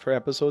 that's it for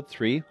episode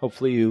 3.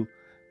 Hopefully you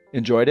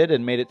enjoyed it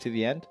and made it to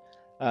the end.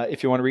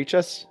 If you want to reach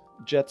us,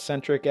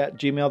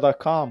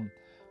 jetcentric@gmail.com.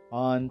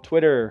 On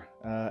Twitter,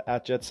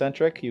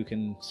 @jetcentric. You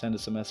can send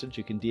us a message.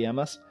 You can DM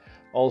us.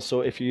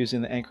 Also, if you're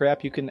using the Anchor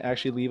app, you can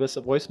actually leave us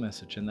a voice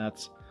message, and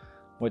that's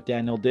what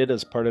Daniel did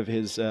as part of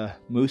his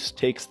Moose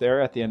takes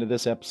there at the end of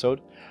this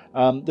episode.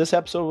 This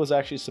episode was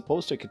actually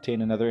supposed to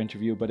contain another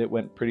interview, but it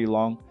went pretty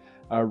long.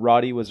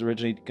 Roddy was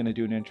originally going to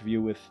do an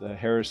interview with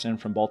Harrison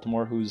from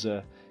Baltimore, who's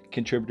a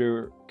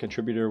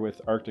contributor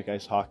with Arctic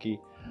Ice Hockey.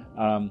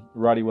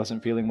 Roddy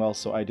wasn't feeling well,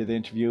 so I did the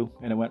interview,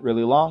 and it went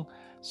really long.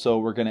 So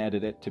we're going to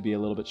edit it to be a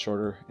little bit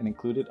shorter and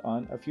include it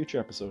on a future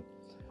episode.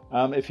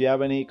 If you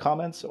have any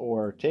comments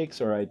or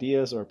takes or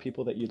ideas or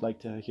people that you'd like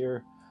to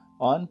hear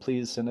on,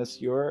 please send us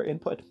your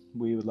input.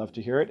 We would love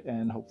to hear it,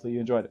 and hopefully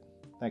you enjoyed it.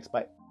 Thanks.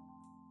 Bye.